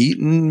we're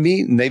eating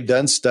meat, and they've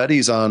done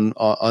studies on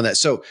that.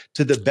 So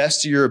to the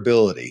best of your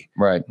ability,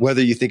 right,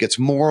 whether you think it's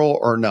moral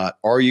or not,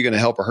 are you going to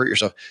help or hurt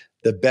yourself?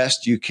 The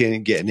best you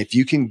can get. And if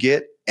you can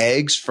get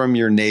eggs from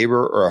your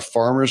neighbor or a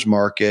farmer's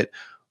market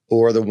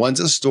or the ones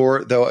in the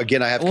store, though,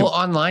 again, I have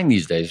online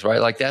these days, right?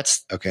 Like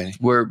that's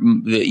where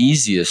the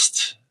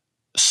easiest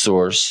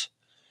source,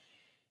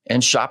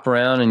 and shop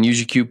around and use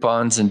your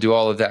coupons and do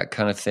all of that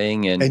kind of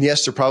thing. And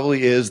yes, there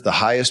probably is the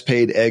highest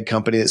paid egg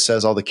company that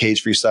says all the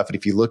cage-free stuff. And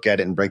if you look at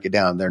it and break it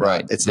down, they're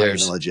not. It's not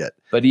even legit.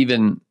 But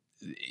even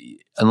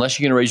unless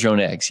you're going to raise your own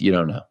eggs, you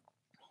don't know.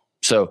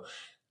 So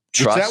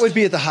trust. That would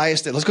be at the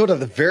highest. Let's go to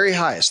the very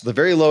highest. The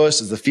very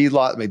lowest is the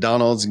feedlot,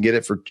 McDonald's, and get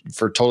it for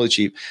totally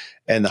cheap.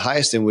 And the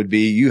highest end would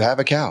be you have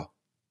a cow.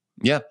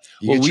 Yeah.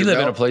 We live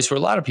in a place where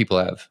a lot of people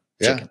have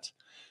chickens.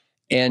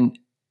 And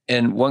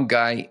one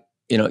guy,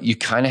 you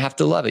kind of have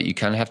to love it. You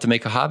kind of have to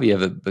make a hobby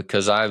of it,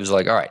 because I was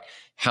like, all right,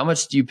 how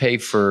much do you pay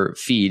for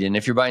feed? And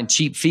if you're buying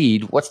cheap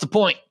feed, what's the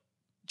point?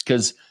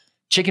 Because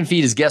chicken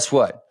feed is, guess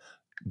what?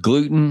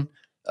 Gluten,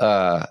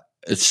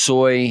 it's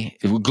soy,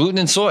 gluten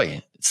and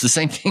soy. It's the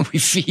same thing we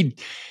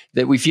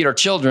feed our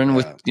children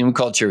with, we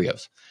call it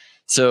Cheerios.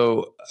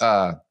 So,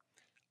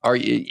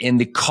 and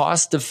the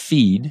cost of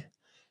feed.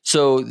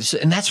 So,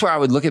 and that's where I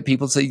would look at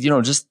people and say,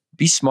 just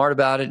be smart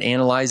about it,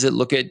 analyze it,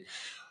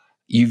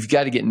 you've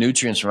got to get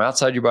nutrients from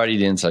outside your body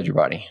to inside your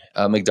body.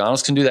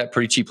 McDonald's can do that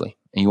pretty cheaply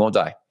and you won't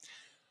die.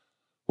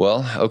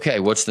 Well, okay.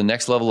 What's the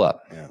next level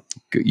up? Yeah.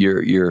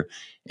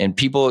 And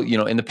people,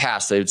 in the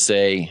past, they would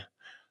say,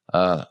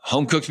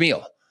 home cooked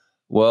meal.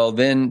 Well,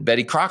 then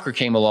Betty Crocker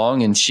came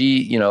along and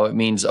she, it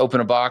means open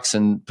a box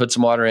and put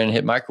some water in and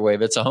hit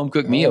microwave. It's a home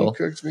cooked meal. Home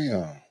cooked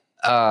meal.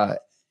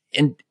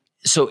 And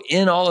so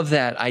in all of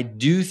that, I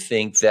do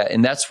think that,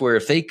 and that's where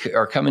if they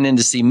are coming in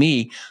to see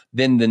me,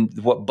 then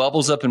what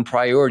bubbles up in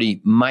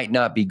priority might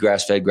not be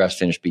grass-fed,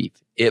 grass-finished beef.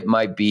 It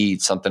might be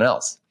something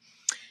else.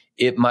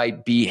 It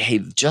might be, hey,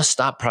 just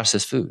stop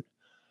processed food,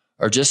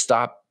 or just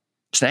stop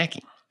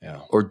snacking,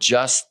 or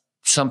just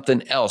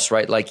something else,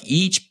 right? Like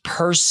each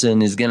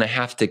person is going to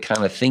have to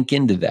kind of think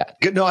into that.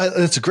 No,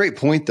 that's a great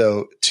point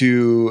though.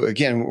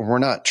 Again, we're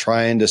not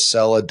trying to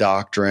sell a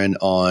doctrine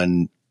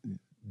on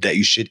that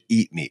you should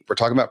eat meat. We're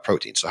talking about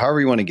protein. So however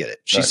you want to get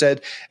it. She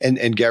said,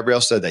 and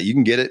Gabrielle said that you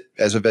can get it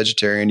as a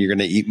vegetarian. You're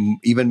going to eat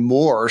even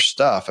more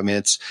stuff. I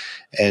mean,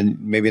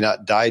 and maybe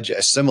not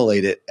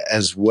assimilate it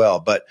as well,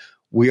 but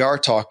we are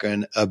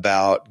talking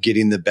about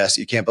getting the best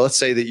you can. But let's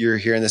say that you're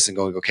hearing this and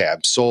going, okay,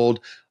 I'm sold.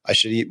 I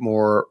should eat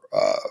more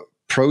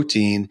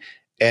protein.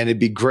 And it'd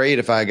be great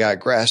if I got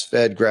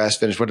grass-fed,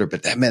 grass-finished, whatever.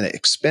 But that, man, the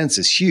expense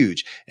is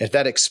huge. And if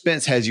that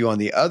expense has you on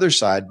the other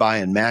side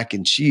buying mac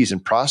and cheese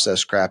and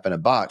processed crap in a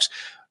box,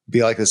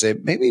 be like to say,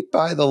 maybe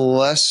buy the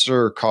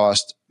lesser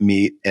cost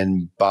meat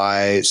and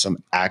buy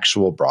some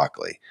actual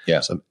broccoli.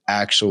 Yeah. Some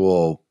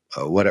actual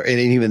whatever. And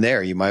even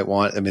there, you might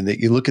want,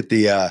 you look at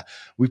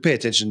we pay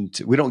attention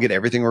to, we don't get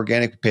everything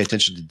organic. We pay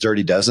attention to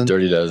Dirty Dozen.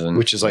 Dirty Dozen.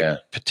 Which is like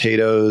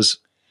potatoes.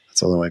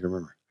 That's the only way I can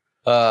remember.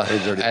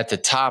 At the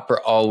top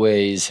are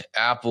always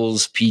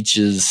apples,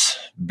 peaches,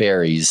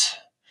 berries,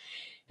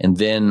 and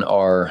then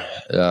are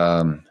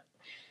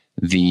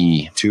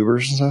the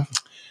tubers and stuff.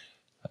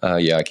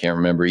 I can't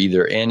remember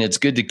either. And it's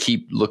good to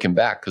keep looking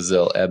back because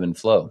they'll ebb and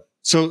flow.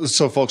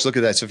 So folks, look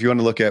at that. So if you want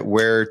to look at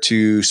where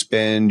to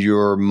spend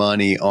your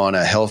money on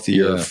a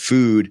healthier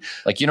food,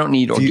 like you don't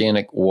need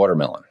organic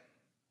watermelon.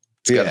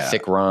 It's got a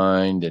thick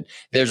rind, and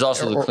there's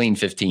also the Clean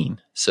 15.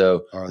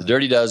 So the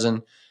Dirty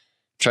Dozen.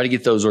 Try to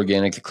get those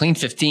organic. The Clean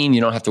 15,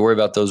 you don't have to worry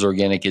about those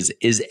organic.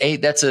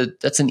 That's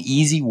an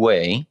easy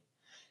way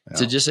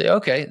to just say,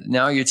 okay,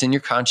 now it's in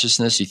your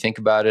consciousness. You think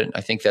about it. I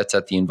think that's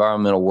at the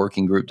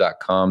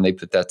environmentalworkinggroup.com. They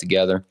put that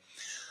together.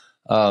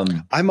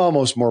 I'm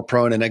almost more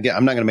prone, and again,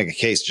 I'm not going to make a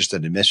case, just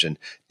an admission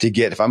to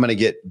get, if I'm going to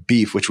get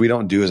beef, which we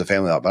don't do as a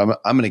family, but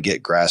I'm going to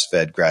get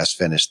grass-fed,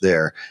 grass-finished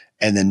there,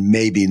 and then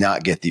maybe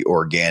not get the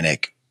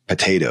organic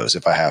potatoes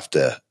if I have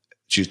to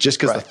choose, just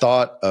because the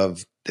thought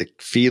of the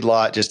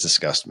feedlot just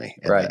disgusts me.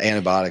 And the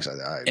antibiotics, I'm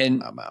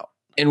out.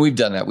 And we've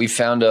done that. We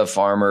found a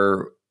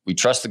farmer. We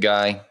trust the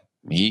guy.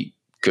 He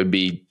could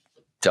be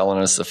telling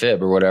us a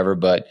fib or whatever,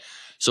 but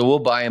so we'll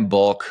buy in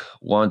bulk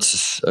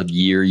once a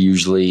year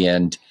usually.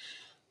 And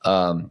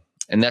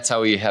that's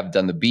how we have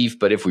done the beef.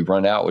 But if we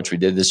run out, which we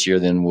did this year,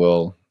 then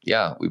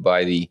we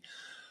buy the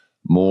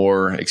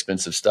more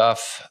expensive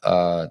stuff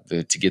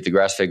to get the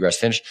grass-fed,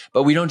 grass-finished.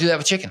 But we don't do that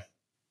with chicken.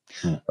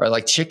 Right?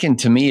 Like chicken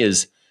to me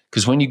is,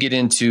 because when you get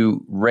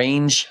into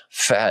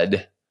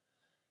range-fed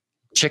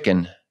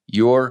chicken,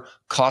 your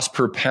cost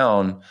per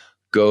pound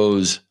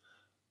goes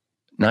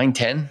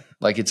 9-10.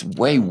 Like it's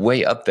way,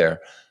 way up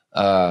there.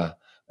 But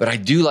I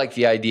do like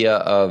the idea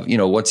of,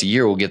 once a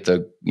year we'll get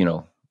the,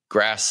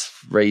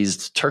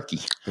 grass-raised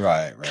turkey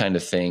kind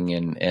of thing.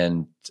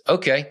 And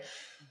okay.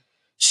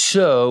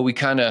 So we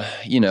kind of,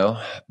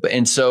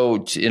 and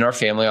so in our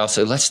family, I'll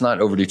say, let's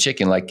not overdo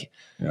chicken. Like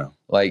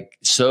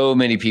so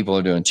many people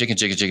are doing chicken.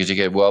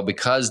 Well,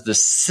 because the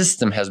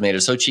system has made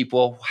it so cheap.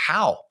 Well,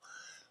 how?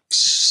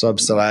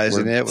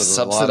 Subsidizing it with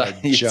a lot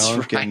of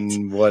junk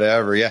and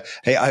whatever. Yeah.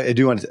 Hey, I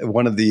do want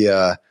one of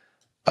the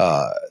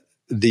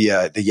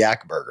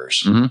yak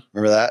burgers. Mm-hmm.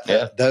 Remember that?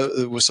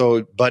 Yeah.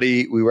 So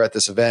buddy, we were at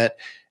this event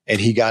and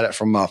he got it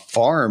from a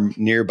farm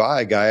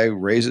nearby. A guy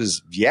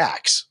raises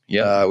yaks,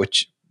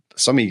 which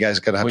some of you guys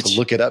are going to have to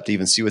look it up to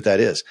even see what that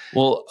is.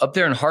 Well, up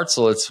there in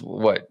Hartselle, it's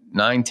what,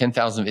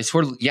 9,000-10,000. It's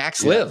where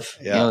yaks live.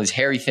 Yeah. These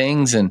hairy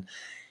things, and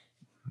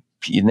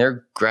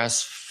they're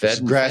grass-fed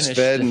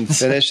and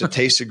finished. It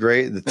tasted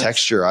great. The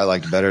texture I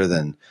liked better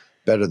than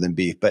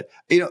beef, but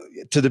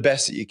to the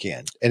best that you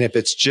can. And if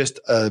it's just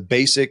a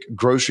basic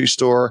grocery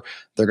store,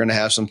 they're going to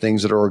have some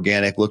things that are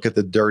organic. Look at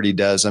the Dirty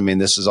Dozen.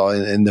 This is all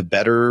in the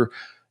better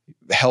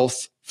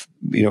health,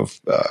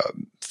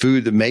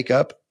 food. The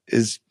makeup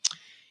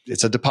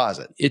it's a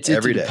deposit. It's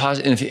every day.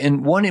 Deposit.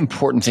 And one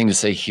important thing to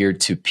say here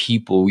to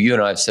people, you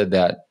and I have said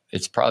that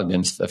it's probably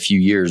been a few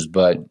years,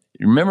 but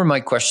remember my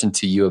question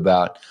to you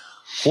about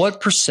what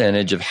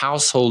percentage of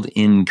household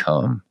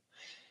income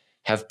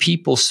have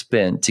people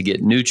spent to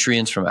get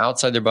nutrients from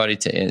outside their body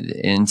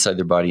to inside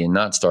their body and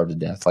not starve to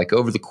death, like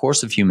over the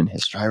course of human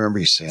history? I remember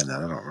you saying that.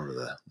 I don't remember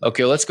that.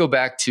 Okay, let's go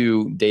back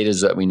to data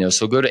that we know.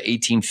 So go to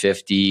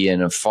 1850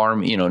 and a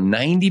farm,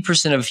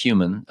 90%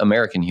 of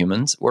American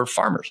humans were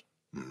farmers.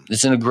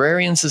 It's an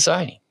agrarian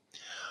society.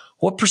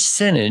 What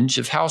percentage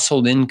of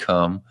household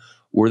income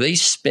were they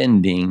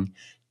spending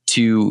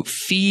to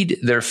feed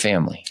their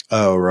family?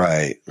 Oh,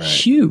 right.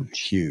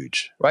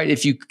 Huge. Right.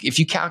 If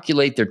you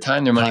calculate their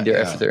time, their money, their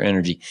effort, their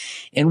energy,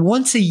 and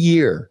once a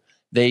year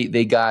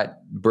they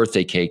got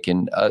birthday cake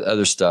and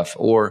other stuff,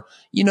 or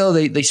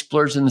they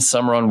splurged in the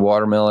summer on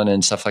watermelon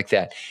and stuff like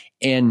that,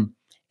 and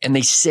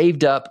they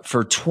saved up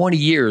for 20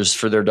 years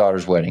for their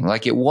daughter's wedding.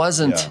 Like it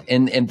wasn't,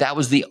 and that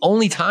was the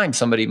only time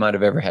somebody might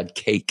have ever had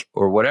cake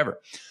or whatever.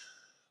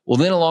 Well,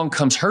 then along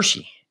comes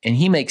Hershey, and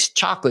he makes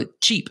chocolate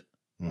cheap.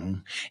 Mm-hmm.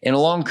 And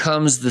along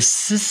comes the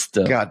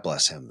system. God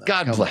bless him. Though.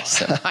 God Come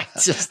bless on. him. I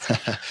just,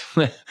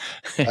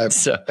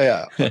 so,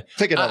 yeah,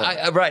 pick another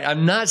one. right.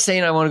 I'm not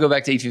saying I want to go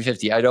back to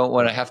 1850. I don't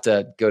want to have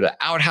to go to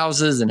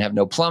outhouses and have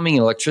no plumbing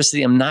and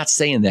electricity. I'm not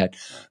saying that.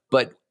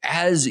 But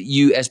as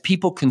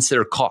people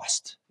consider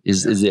cost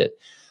is it.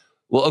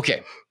 Well,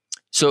 okay.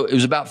 So it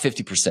was about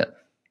 50%.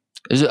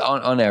 Is it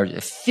on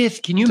average?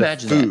 Fifth? Can you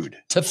imagine food.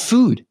 that? To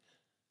food.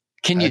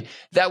 Can you?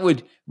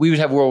 We would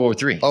have World War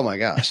III. Oh my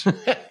gosh.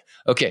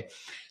 Okay.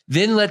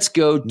 Then let's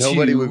go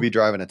Nobody would be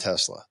driving a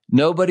Tesla.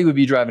 Nobody would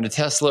be driving a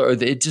Tesla, or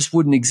it just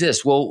wouldn't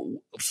exist.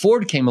 Well,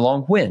 Ford came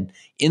along when?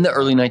 In the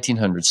early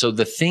 1900s. So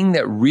the thing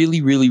that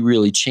really, really,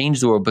 really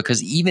changed the world,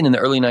 because even in the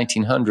early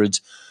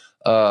 1900s,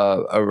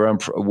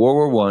 around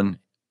World War I,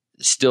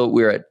 still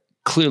we're at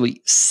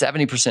clearly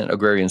 70%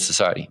 agrarian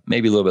society,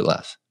 maybe a little bit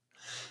less.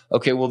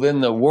 Okay, well,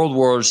 then the world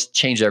wars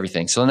changed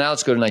everything. So now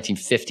let's go to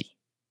 1950.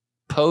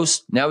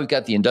 Now we've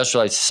got the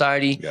industrialized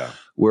society. Yeah.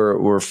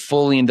 We're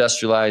fully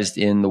industrialized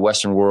in the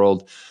Western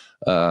world.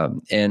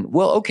 This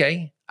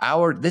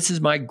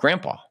is my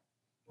grandpa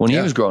when he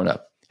was growing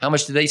up. How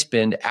much did they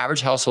spend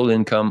average household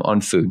income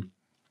on food?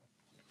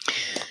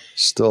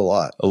 Still a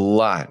lot. A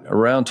lot,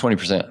 around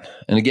 20%.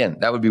 And again,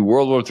 that would be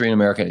World War III in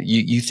America.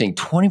 You think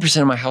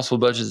 20% of my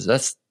household budget,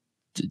 that's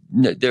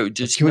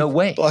just no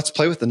way. Let's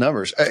play with the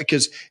numbers.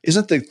 Because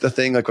isn't the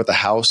thing like with the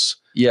house?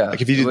 Yeah.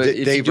 Like if you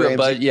do Dave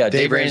Ramsey.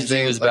 Dave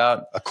Ramsey was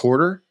about a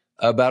quarter.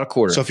 About a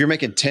quarter. So if you're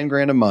making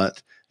 $10,000 a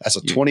month, that's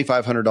a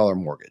 $2,500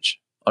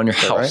 mortgage on your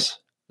house.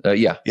 Right?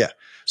 Yeah.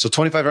 So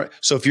 $2,500.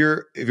 So if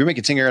you're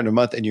making $10,000 a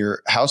month and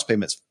your house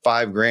payment's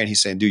 $5,000,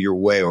 he's saying, dude, you're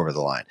way over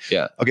the line.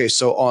 Yeah. Okay.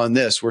 So on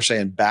this, we're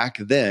saying back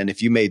then,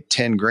 if you made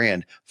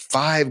 $10,000,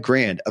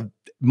 $5,000 of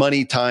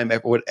money, time,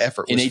 effort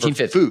in was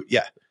 1850. for food.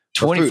 Yeah.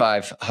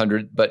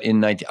 $2,500, but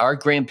in our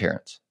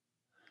grandparents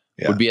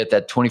would be at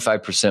that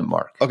 25%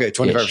 mark. Okay,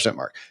 25%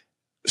 mark.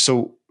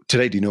 So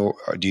today, do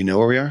you know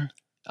where we are?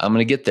 I'm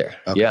going to get there.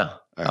 Okay. Yeah,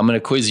 right. I'm going to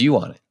quiz you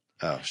on it.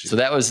 Oh, shoot. So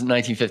that was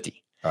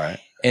 1950. All right,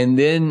 and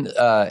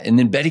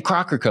then Betty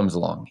Crocker comes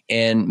along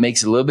and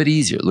makes it a little bit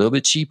easier, a little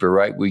bit cheaper.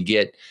 Right? We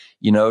get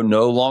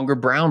no longer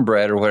brown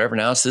bread or whatever.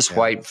 Now it's this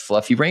white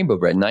fluffy rainbow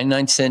bread.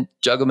 99-cent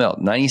jug of milk,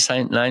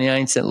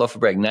 99-cent loaf of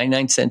bread,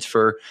 99 cents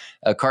for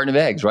a carton of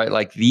eggs. Right?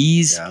 Like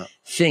these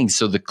things.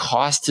 So the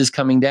cost is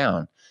coming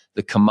down.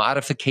 The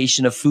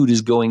commodification of food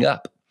is going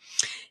up.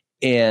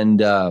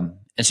 And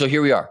so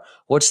here we are.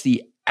 What's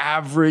the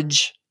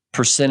average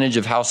percentage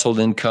of household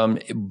income,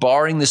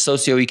 barring the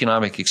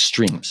socioeconomic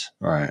extremes?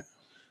 All right.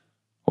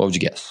 What would you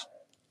guess?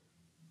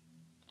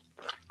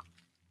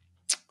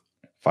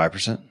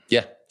 5%?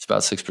 Yeah, it's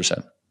about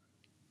 6%.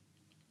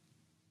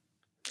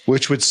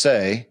 Which would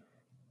say,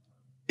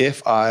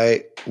 if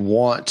I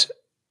want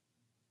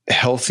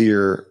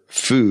healthier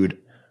food,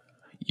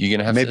 you're going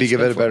to have maybe to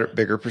give it a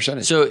bigger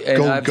percentage. So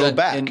go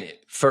back. And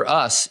for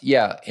us,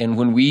 and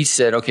when we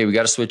said, okay, we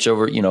got to switch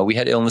over, we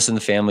had illness in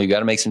the family, we got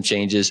to make some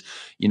changes,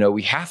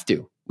 we have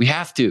to.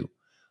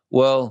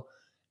 Well,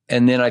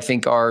 and then I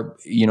think our,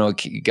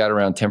 got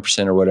around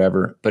 10% or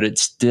whatever, but it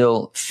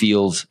still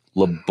feels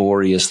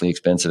laboriously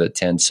expensive at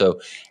 10.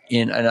 So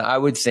and I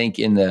would think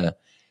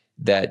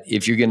that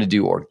if you're going to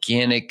do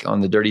organic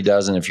on the Dirty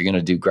Dozen, if you're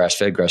going to do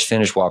grass-fed,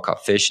 grass-finished,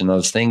 wild-caught fish and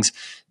those things,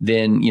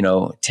 then,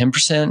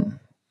 10%,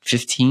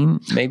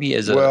 15 maybe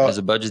as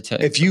a budget.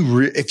 If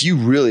you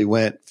really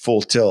went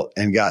full tilt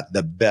and got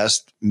the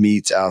best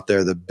meats out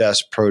there, the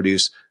best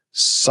produce,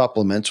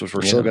 supplements, which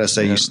we're still going to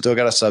say you still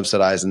got to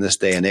subsidize in this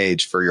day and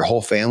age for your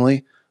whole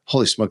family.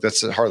 Holy smoke,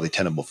 that's hardly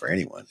tenable for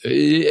anyone.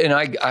 And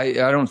I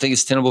don't think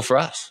it's tenable for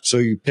us. So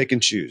you pick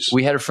and choose.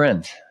 We had a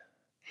friend.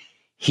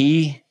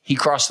 He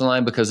crossed the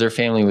line because their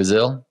family was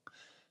ill.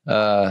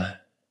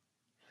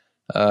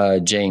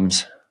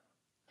 James.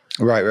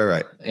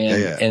 Right.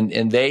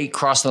 And they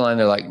crossed the line.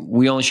 They're like,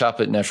 we only shop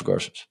at Natural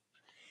Grocers.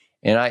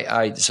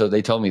 And so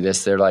they told me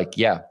this. They're like,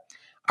 yeah,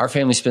 our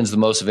family spends the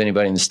most of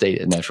anybody in the state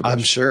at Natural Grocers.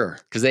 I'm sure.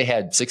 Because they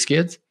had 6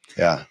 kids.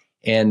 Yeah.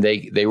 And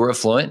they were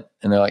affluent.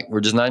 And they're like,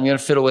 we're just not even going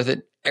to fiddle with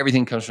it.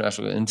 Everything comes from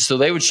Natural Grocers. And so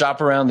they would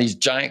shop around these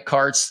giant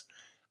carts.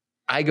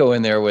 I go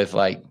in there with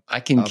I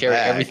can carry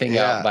everything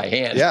out by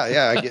hand.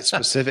 Yeah. I get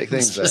specific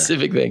things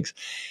things.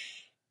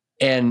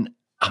 And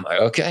I'm like,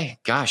 okay,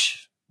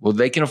 gosh, well,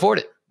 they can afford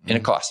it. And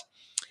it costs.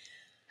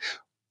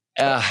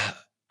 And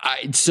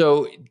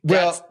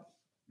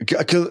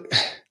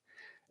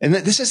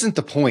this isn't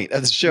the point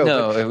of the show.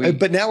 No,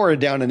 but now we're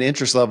down an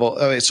interest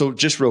level. So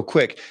just real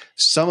quick,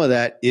 some of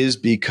that is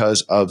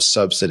because of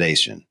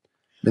subsidization.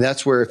 And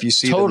that's where if you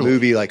see the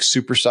movie like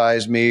Super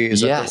Size Me,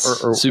 is yes,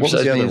 that or Super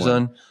Size Me is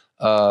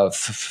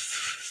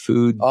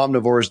food.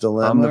 Omnivore's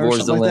Dilemma.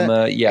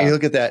 Like yeah. And you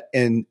look at that,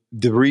 and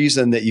the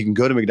reason that you can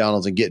go to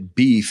McDonald's and get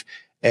beef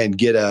and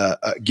get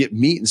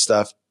meat and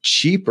stuff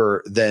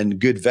cheaper than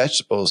good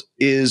vegetables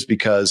is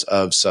because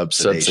of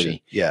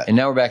subsidy. Yeah. And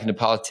now we're back into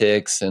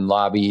politics and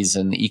lobbies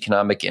and the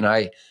economic. And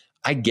I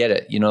get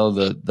it.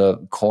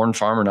 The corn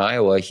farmer in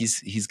Iowa,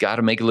 he's got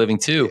to make a living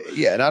too.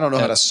 Yeah. And I don't know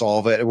how to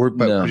solve it.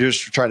 We're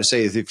just trying to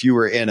say if you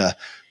were in a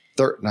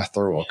not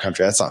third world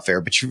country, that's not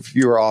fair, but if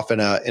you were off in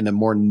a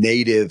more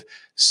native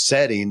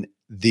setting,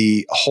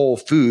 the Whole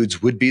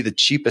Foods would be the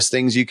cheapest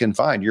things you can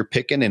find. You're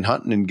picking and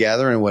hunting and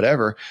gathering and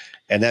whatever,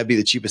 and that'd be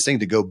the cheapest thing.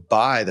 To go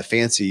buy the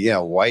fancy,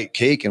 white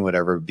cake and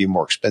whatever would be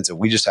more expensive.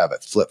 We just have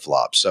it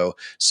flip-flop. So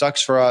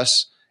sucks for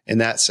us in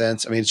that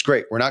sense. I mean, it's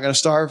great. We're not going to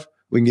starve.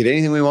 We can get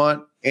anything we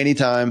want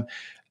anytime.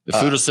 The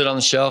food will sit on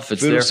the shelf.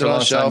 It's there for a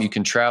long time. You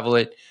can travel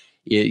it.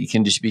 It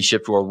can just be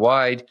shipped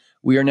worldwide.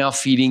 We are now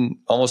feeding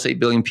almost 8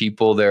 billion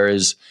people. There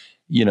is,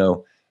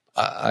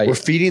 we're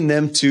feeding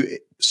them to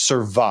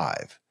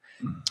survive.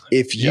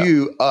 If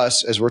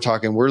us, as we're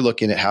talking, we're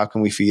looking at how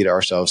can we feed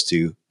ourselves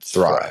to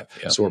thrive.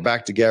 Yeah. So we're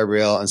back to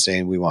Gabrielle and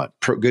saying we want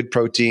good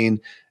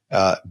protein,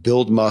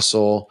 build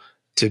muscle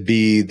to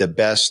be the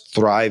best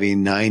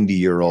thriving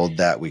 90-year-old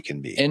that we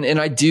can be. And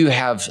I do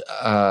have,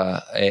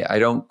 I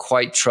don't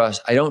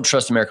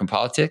trust American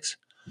politics.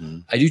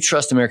 I do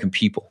trust American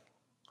people.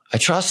 I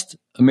trust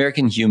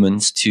American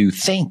humans to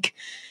think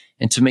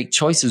and to make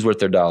choices worth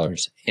their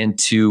dollars, and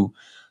to,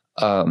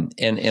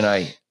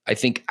 I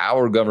think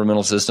our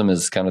governmental system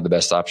is kind of the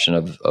best option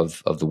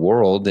of the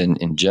world,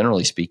 and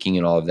generally speaking,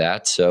 and all of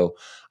that. So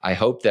I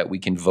hope that we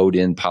can vote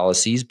in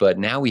policies, but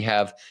now we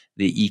have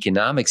the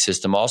economic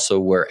system also,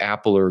 where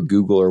Apple or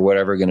Google or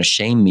whatever are going to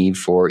shame me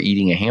for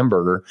eating a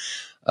hamburger.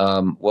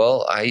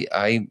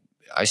 I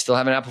still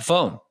have an Apple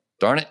phone.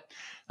 Darn it.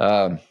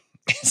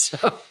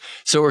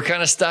 So we're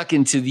kind of stuck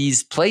into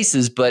these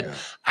places, but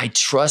I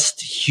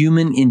trust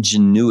human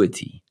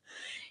ingenuity.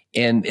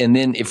 And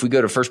then if we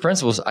go to first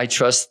principles, I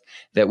trust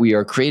that we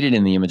are created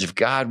in the image of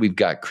God. We've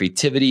got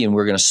creativity, and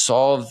we're going to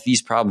solve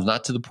these problems,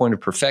 not to the point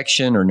of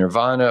perfection or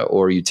nirvana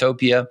or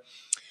utopia,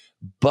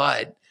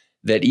 but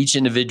that each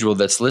individual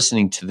that's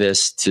listening to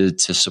this to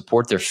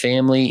support their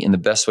family in the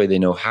best way they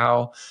know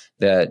how,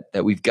 that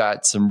we've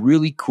got some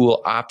really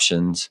cool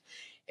options,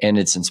 and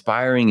it's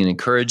inspiring and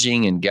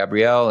encouraging. And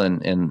Gabrielle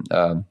and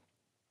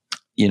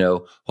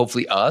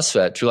hopefully us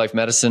at True Life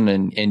Medicine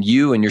and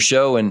you and your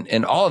show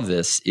and all of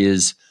this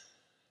is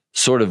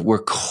sort of,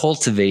 we're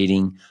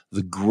cultivating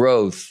the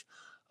growth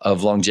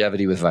of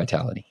longevity with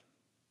vitality.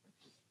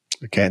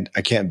 I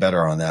can't bet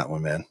her on that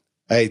one, man.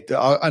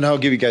 I'll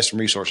give you guys some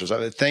resources.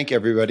 I thank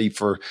everybody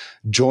for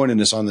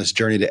joining us on this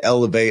journey to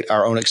elevate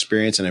our own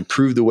experience and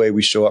improve the way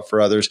we show up for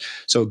others.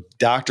 So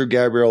Dr.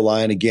 Gabrielle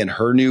Lyon, again,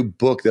 her new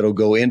book that'll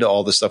go into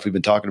all the stuff we've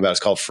been talking about is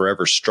called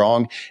Forever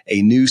Strong,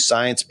 a new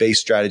science-based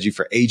strategy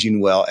for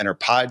aging well. And her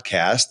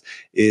podcast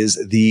is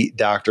the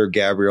Dr.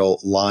 Gabrielle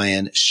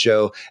Lyon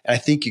Show. And I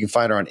think you can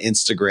find her on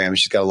Instagram.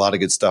 She's got a lot of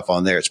good stuff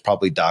on there. It's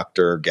probably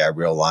Dr.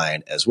 Gabrielle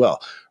Lyon as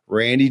well.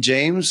 Randy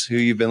James, who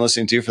you've been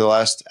listening to for the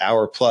last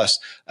hour plus,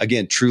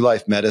 again, True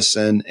Life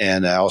Medicine,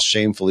 and I'll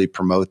shamefully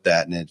promote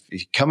that. And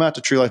if you come out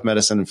to True Life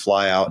Medicine and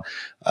fly out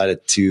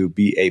to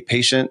be a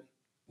patient,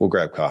 we'll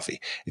grab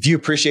coffee. If you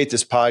appreciate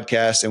this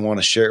podcast and want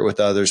to share it with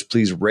others,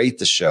 please rate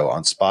the show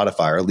on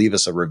Spotify or leave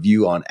us a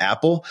review on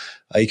Apple.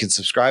 You can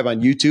subscribe on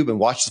YouTube and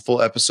watch the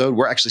full episode.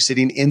 We're actually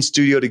sitting in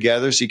studio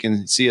together, so you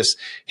can see us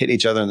hitting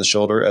each other in the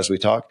shoulder as we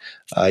talk.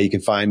 You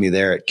can find me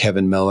there at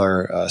Kevin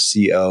Miller,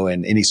 CO,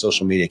 and any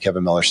social media,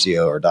 Kevin Miller,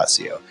 CO or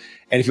 .co.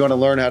 And if you want to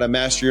learn how to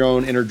master your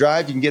own inner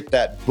drive, you can get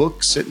that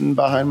book sitting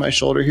behind my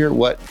shoulder here,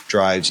 What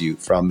Drives You,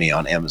 from me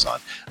on Amazon.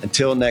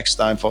 Until next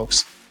time,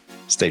 folks,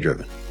 stay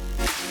driven.